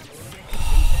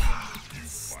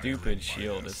 Stupid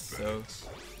shield is so.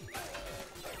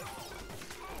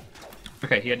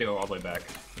 Okay, he had to go all the way back.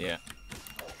 Yeah.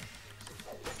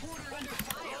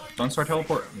 Don't start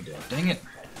teleport. He did. Dang it.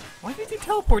 Why did he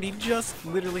teleport? He just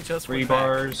literally just 3 went back.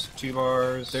 bars, 2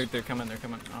 bars. They're coming. They're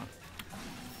coming. Oh.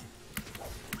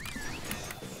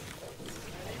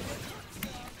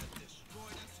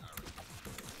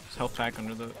 Just health pack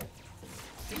under the.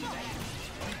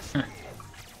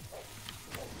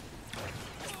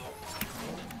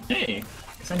 Hey!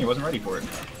 Senya wasn't ready for it.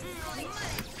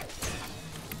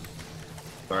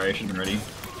 Sorry, I should have been ready.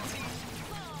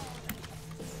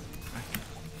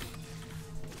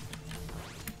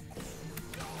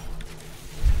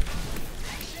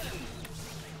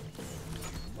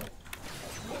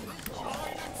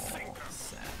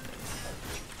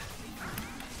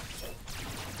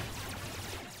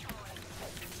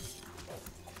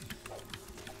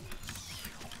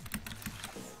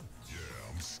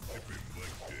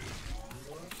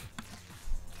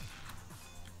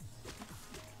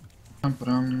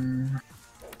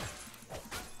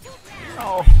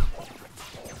 Oh.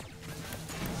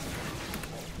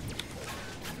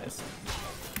 Miss.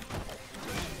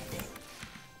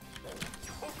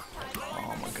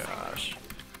 Oh my gosh.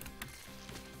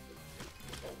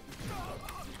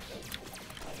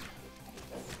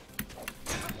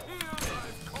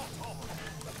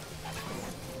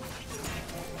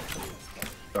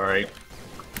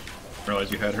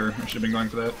 realize you had her. I should have been going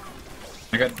for that.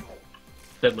 I got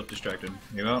deadlift distracted.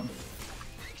 You know?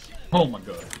 Oh my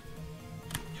god.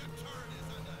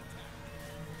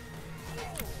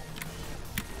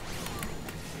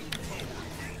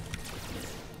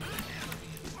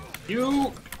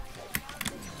 You.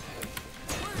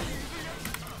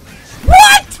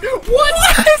 What?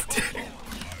 What?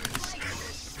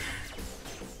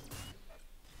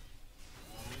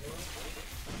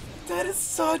 That is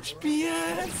such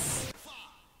BS.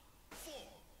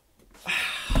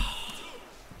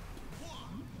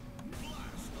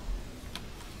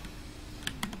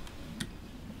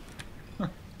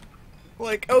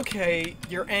 Like, okay,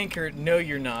 you're anchored. No,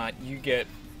 you're not. You get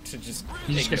to just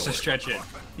He just gets to ignore it. stretch it.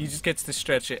 He just gets to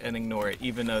stretch it and ignore it,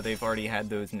 even though they've already had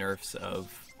those nerfs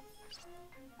of...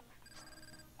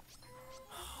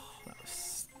 Oh, that was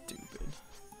stupid.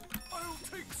 I'll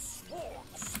take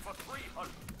swords for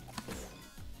 300.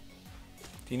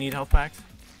 Do you need health packs?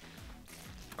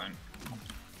 Fine.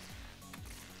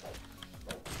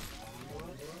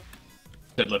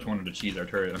 Deadlift wanted to cheese our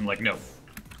turret. I'm like, no.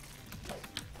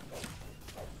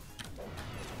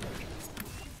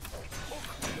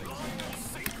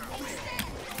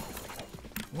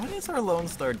 What is our Lone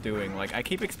Star doing? Like, I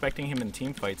keep expecting him in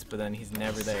team fights, but then he's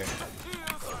never there.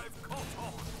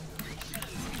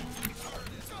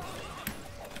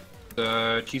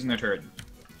 Cheesing their turret.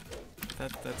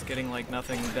 That's getting, like,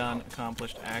 nothing done,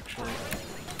 accomplished, actually.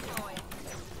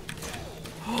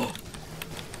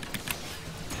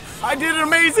 I did an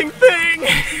amazing thing!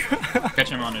 Catch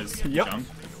him on his Yep. jump.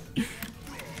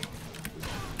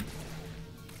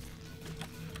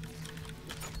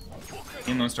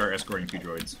 Team Lone Star escorting 2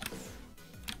 droids.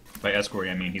 By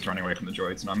escorting, I mean he's running away from the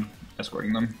droids and I'm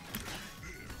escorting them.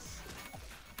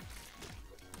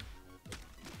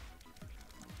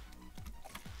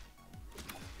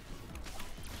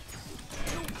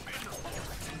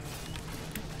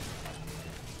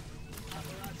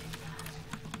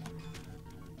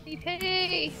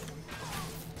 Hey!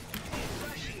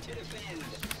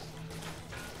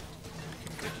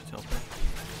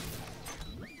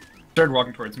 Started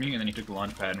walking towards me and then he took the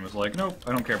launch pad and was like, nope,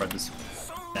 I don't care about this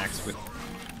axe with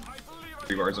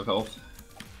 3 bars of health.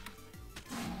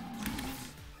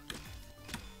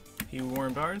 He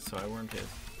warmed ours, so I warmed his.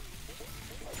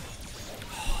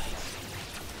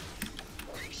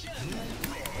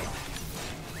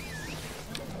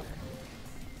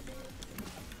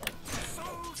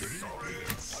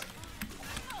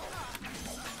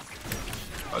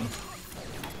 God.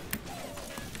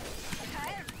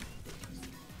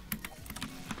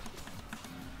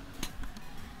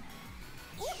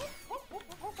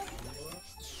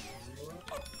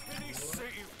 Penny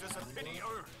saved is a penny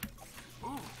earned.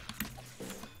 Ooh.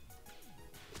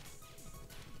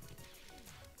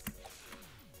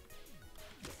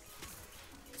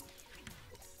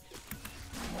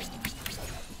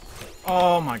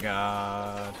 Oh my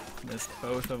god. Missed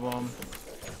both of them.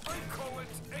 I call it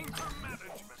anger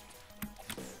management.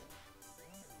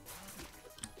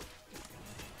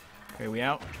 Okay, we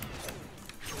out.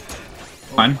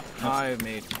 Fine. I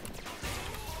made...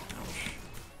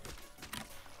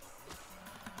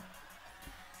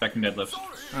 Second deadlift.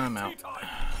 I'm out.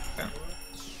 Okay.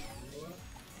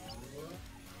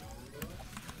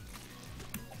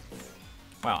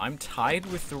 Wow, I'm tied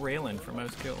with the Raylan for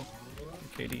most kills.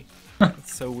 KD.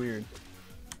 That's so weird.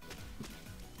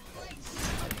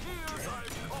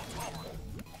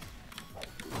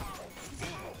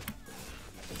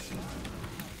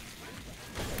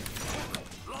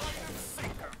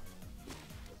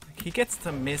 He gets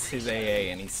to miss his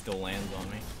AA and he still lands on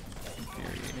me. It's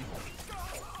infuriating.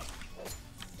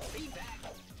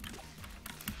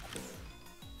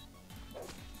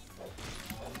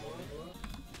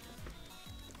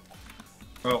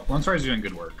 Well, Lone Star is doing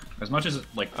good work. As much as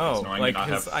like it's Oh, annoying like, to not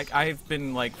cause have. I've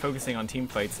been like focusing on team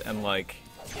fights and like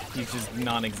he's just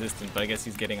non-existent, but I guess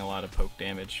he's getting a lot of poke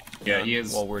damage. Yeah, he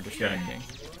is while we're getting- distracting.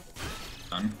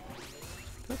 Done.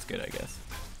 That's good, I guess.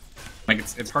 Like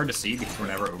it's hard to see because we're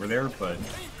never over there, but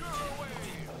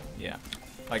Yeah.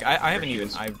 Like I haven't he even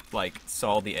is. I like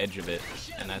saw the edge of it,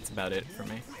 and that's about it for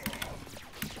me.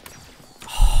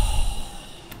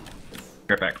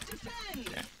 right back.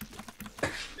 Okay.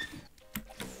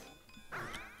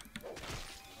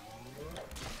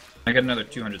 I get another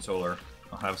 200 solar.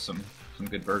 I'll have some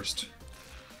good burst.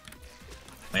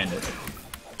 Land it.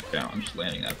 Yeah, I'm just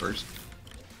landing that first.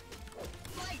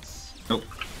 Nope.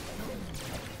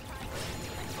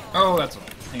 Oh, that's a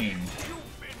pain.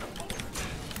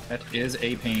 That is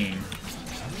a pain.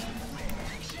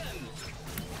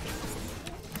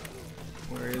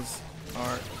 Where is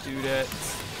our dudette?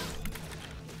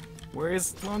 Where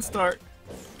is Lone Star?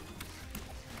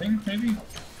 think, maybe?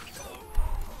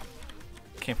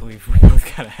 Can't believe we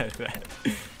both got ahead of that.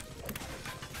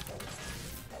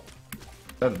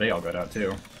 That they all got out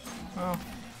too. Oh.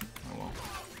 Oh well.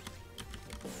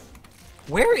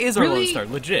 Where is our Lone Really? Star?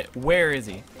 Legit, where is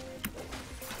he?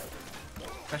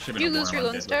 That should have You been a lose your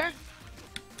warm Lone deadlift. Star?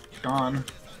 Gone.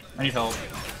 I need help.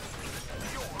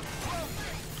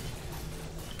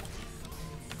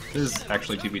 This is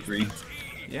actually 2v3.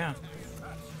 Yeah.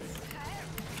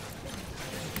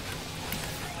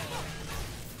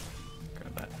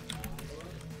 Grab that.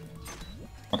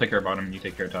 I'll take care of bottom and you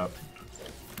take care of top.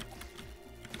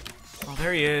 Oh,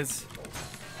 there he is.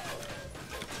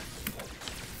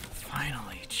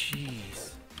 Finally,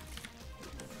 jeez.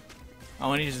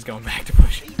 Oh, and he's just going back to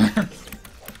push.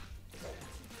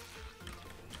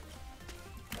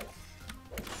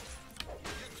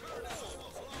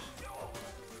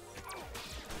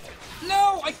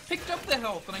 No! I picked up the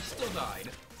health and I still died.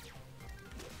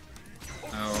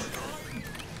 Oh.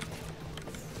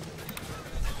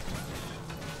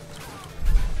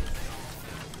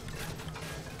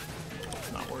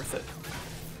 It's not worth it.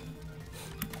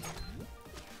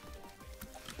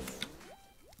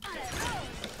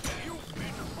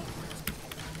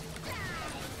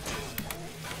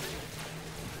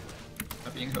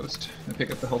 Not being host. I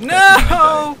pick up the health.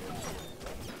 No!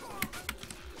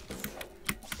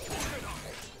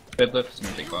 Deadlift is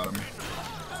gonna take bottom.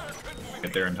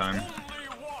 Get there in time. Only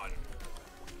one.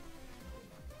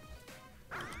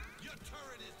 Your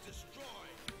turret is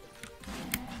destroyed.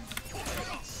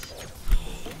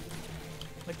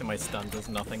 I like that my stun does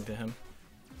nothing to him.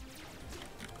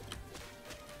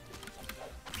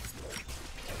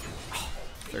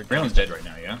 Third down. Braylon's dead right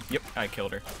now, yeah? Yep, I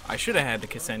killed her. I should have had the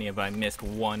Ksenia, but I missed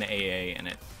one AA and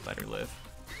it let her live.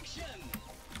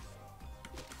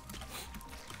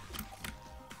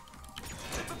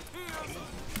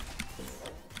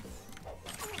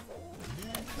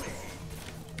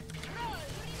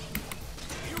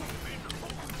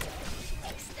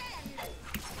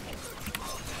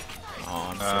 Oh,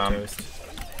 I'm so toast.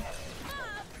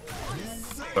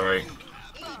 Sorry.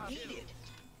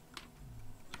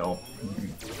 Help.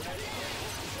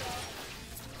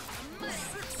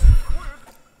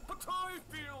 But I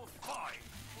feel fine.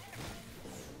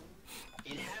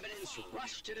 Inhabitants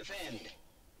rush to defend.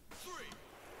 3,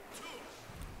 2,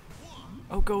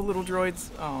 Oh, go little droids.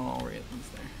 Oh, Raylan's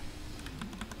there.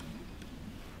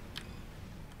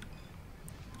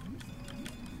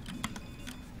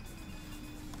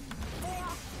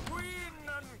 for queen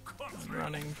and country. I'm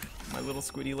running. My little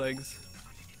squiddy legs.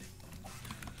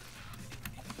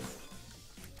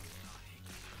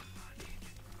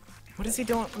 What is he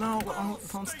doing? No,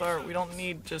 don't start. We don't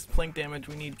need just plink damage.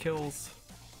 We need kills.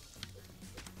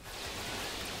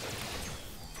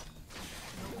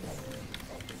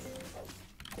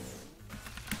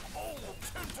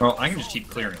 Well, I can just keep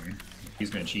clearing. He's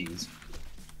gonna cheese.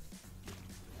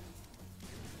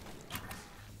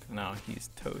 No, he's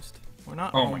toast. We're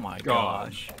not. Oh Oh, my my God.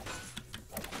 gosh.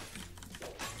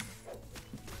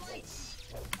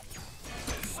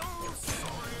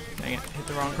 Dang it! Hit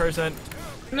the wrong person.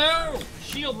 No!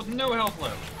 Shield with no health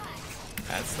left.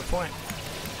 That's the point.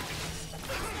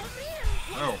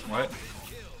 Oh, what?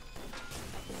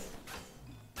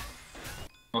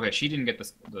 Okay, she didn't get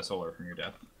the solar from your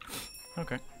death.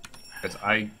 Okay. Because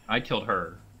I killed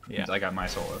her. Yeah. Means I got my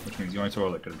solar, which means the only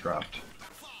solar that could have dropped.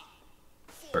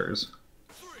 Hers.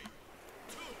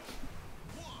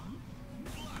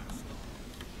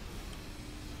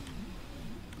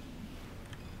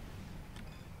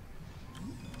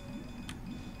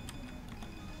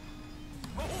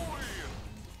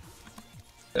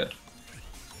 Yeah.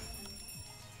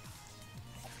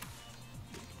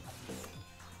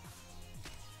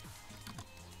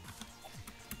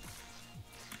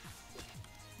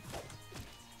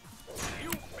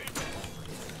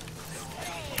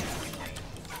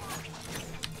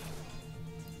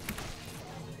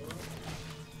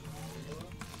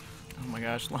 Oh my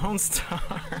gosh, Lone Star.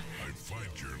 I find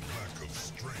your lack of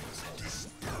strength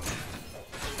disturbing.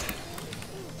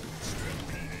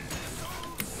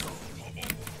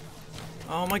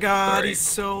 Oh my god, Sorry. he's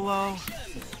so low.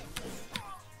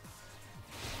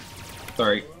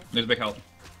 Sorry, there's big health.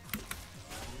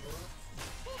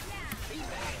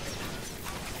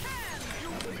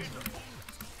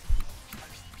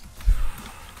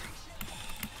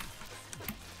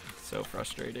 So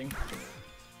frustrating.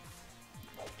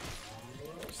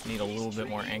 Just need a little bit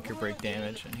more anchor break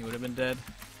damage and he would have been dead.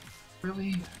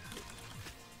 Really?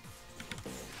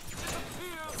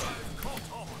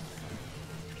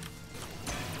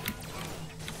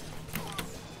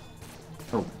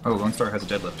 Oh, Lone Star has a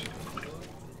deadlift.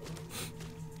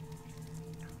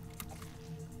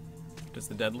 Does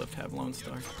the deadlift have Lone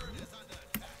Star?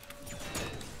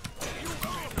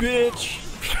 Bitch!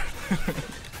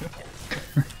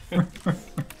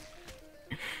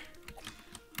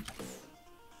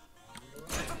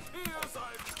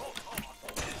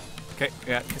 Okay,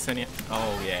 yeah, Ksenia.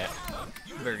 Oh yeah.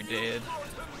 Very dead.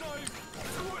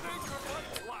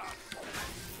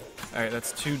 Alright,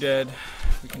 that's 2 dead.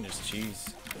 We can just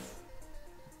cheese.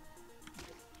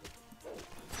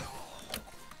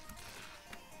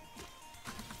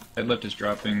 Deadlift is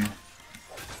dropping.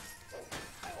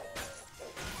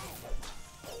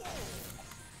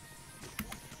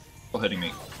 Still hitting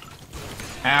me.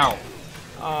 Ow!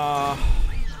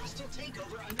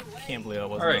 Can't believe I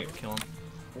wasn't Alright. able to kill him.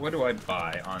 What do I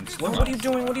buy on slow? What are you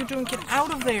doing? What are you doing? Get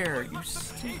out of there, you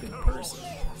stupid person.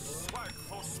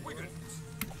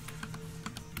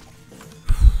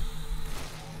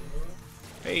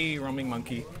 Hey, roaming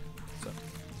monkey. What's up?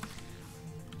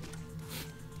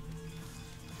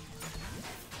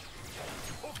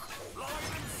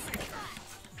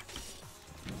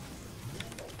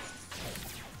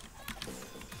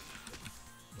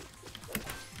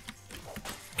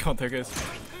 Oh, there goes.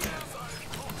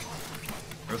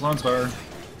 There's Lone Star.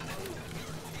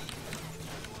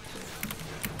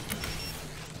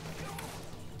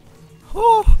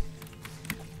 Oh!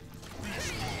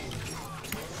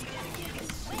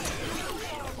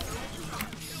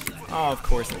 Oh, of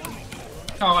course.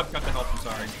 Oh, I've got the help. I'm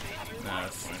sorry. Nah,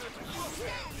 that's fine.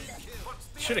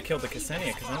 Should have killed the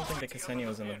Ksenia, because I don't think the Ksenia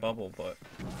was in the bubble, but...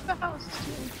 The house.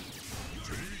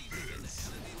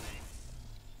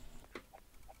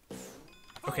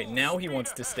 Okay, now he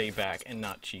wants to stay back and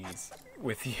not cheese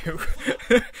with you.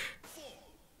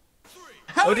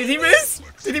 Oh, did he miss?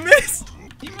 Did he miss?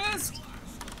 He missed.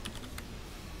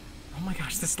 Oh my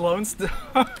gosh, this Lone Star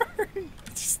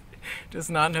just does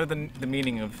not know the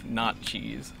meaning of not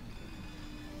cheese.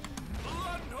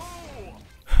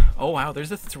 Oh wow,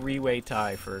 there's a 3-way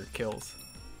tie for kills.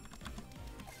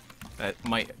 That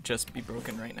might just be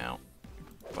broken right now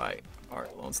by our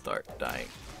Lone Star dying.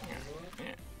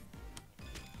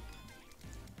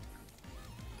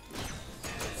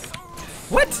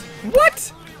 What?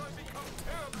 What?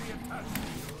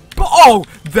 Oh,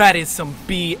 that is some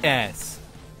BS.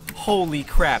 Holy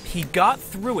crap, he got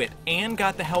through it and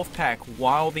got the health pack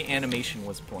while the animation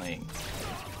was playing.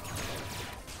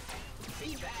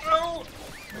 Oh.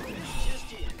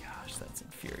 Gosh, that's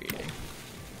infuriating.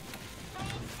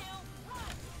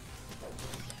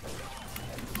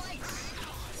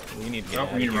 We need to get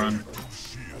out we need of to here. run.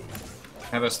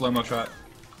 Have a slow-mo shot.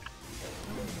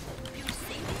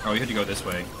 Oh, you had to go this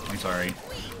way. I'm sorry.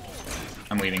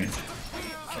 I'm leading. Yeah,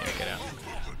 get out.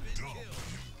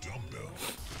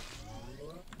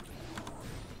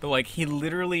 But like, he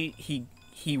literally,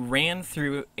 he ran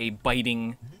through a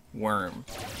biting worm.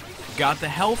 Got the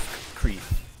health creep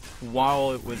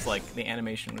while it was like, the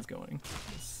animation was going.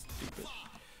 Stupid.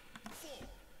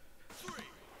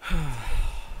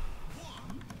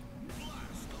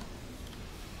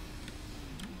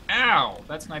 Ow!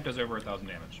 That snipe does over 1,000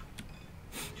 damage.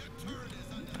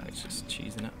 Now he's just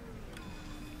cheesing it.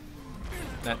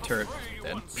 That turret is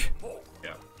dead.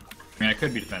 Yeah. I mean, I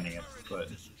could be defending it, but...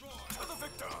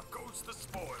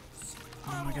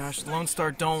 Oh my gosh, Lone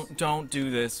Star, don't do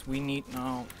this. We need,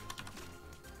 no.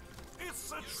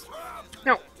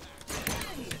 No.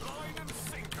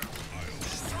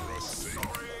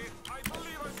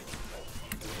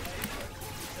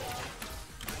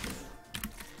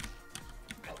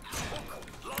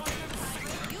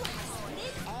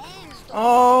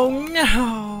 Oh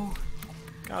no!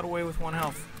 Got away with 1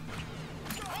 health.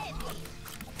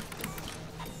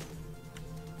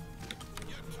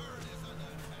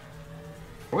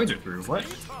 Voids are through. What?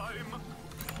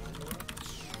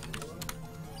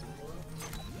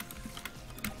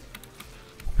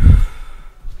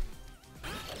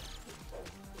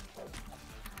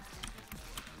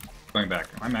 Going back.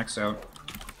 Am I maxed out?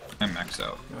 I'm maxed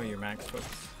out. Oh, you're max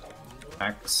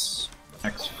focus.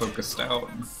 Max focused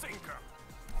out.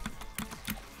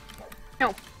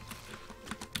 No.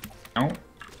 No?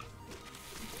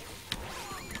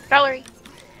 Valerie.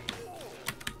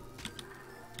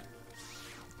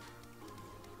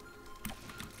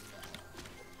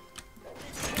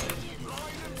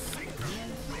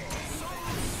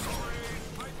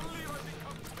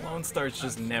 Lone Star's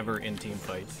just never in team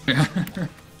fights.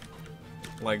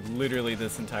 Like, literally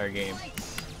this entire game.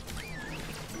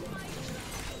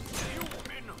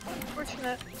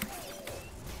 Fortunate.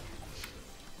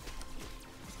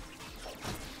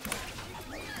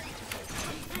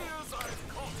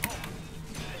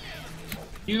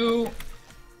 You.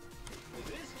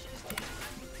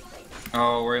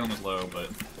 Oh, Raylin was low, but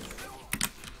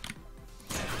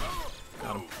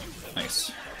Got him.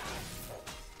 Nice.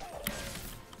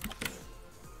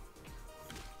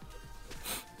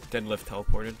 Deadlift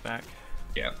teleported back.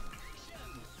 Yeah.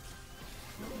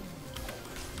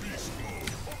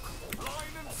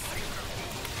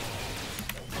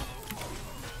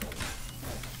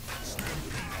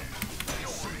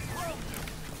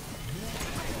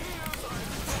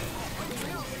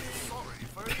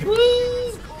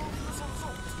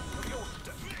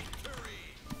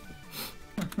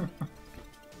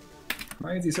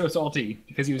 Why is he so salty?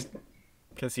 Because he was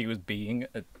Because he was being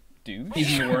a douche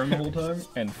eating the worm the whole time?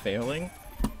 and failing.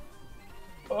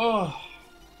 Oh.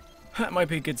 That might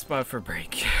be a good spot for a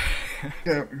break.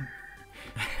 Yeah.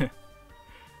 Hey,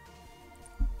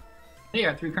 I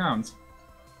got 3 crowns.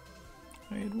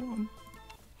 I had one.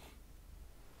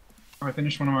 Oh, I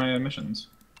finished one of my missions.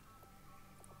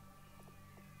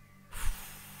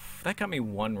 That got me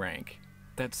 1 rank.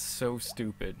 That's so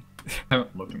stupid. I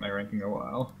haven't looked at my ranking in a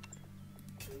while.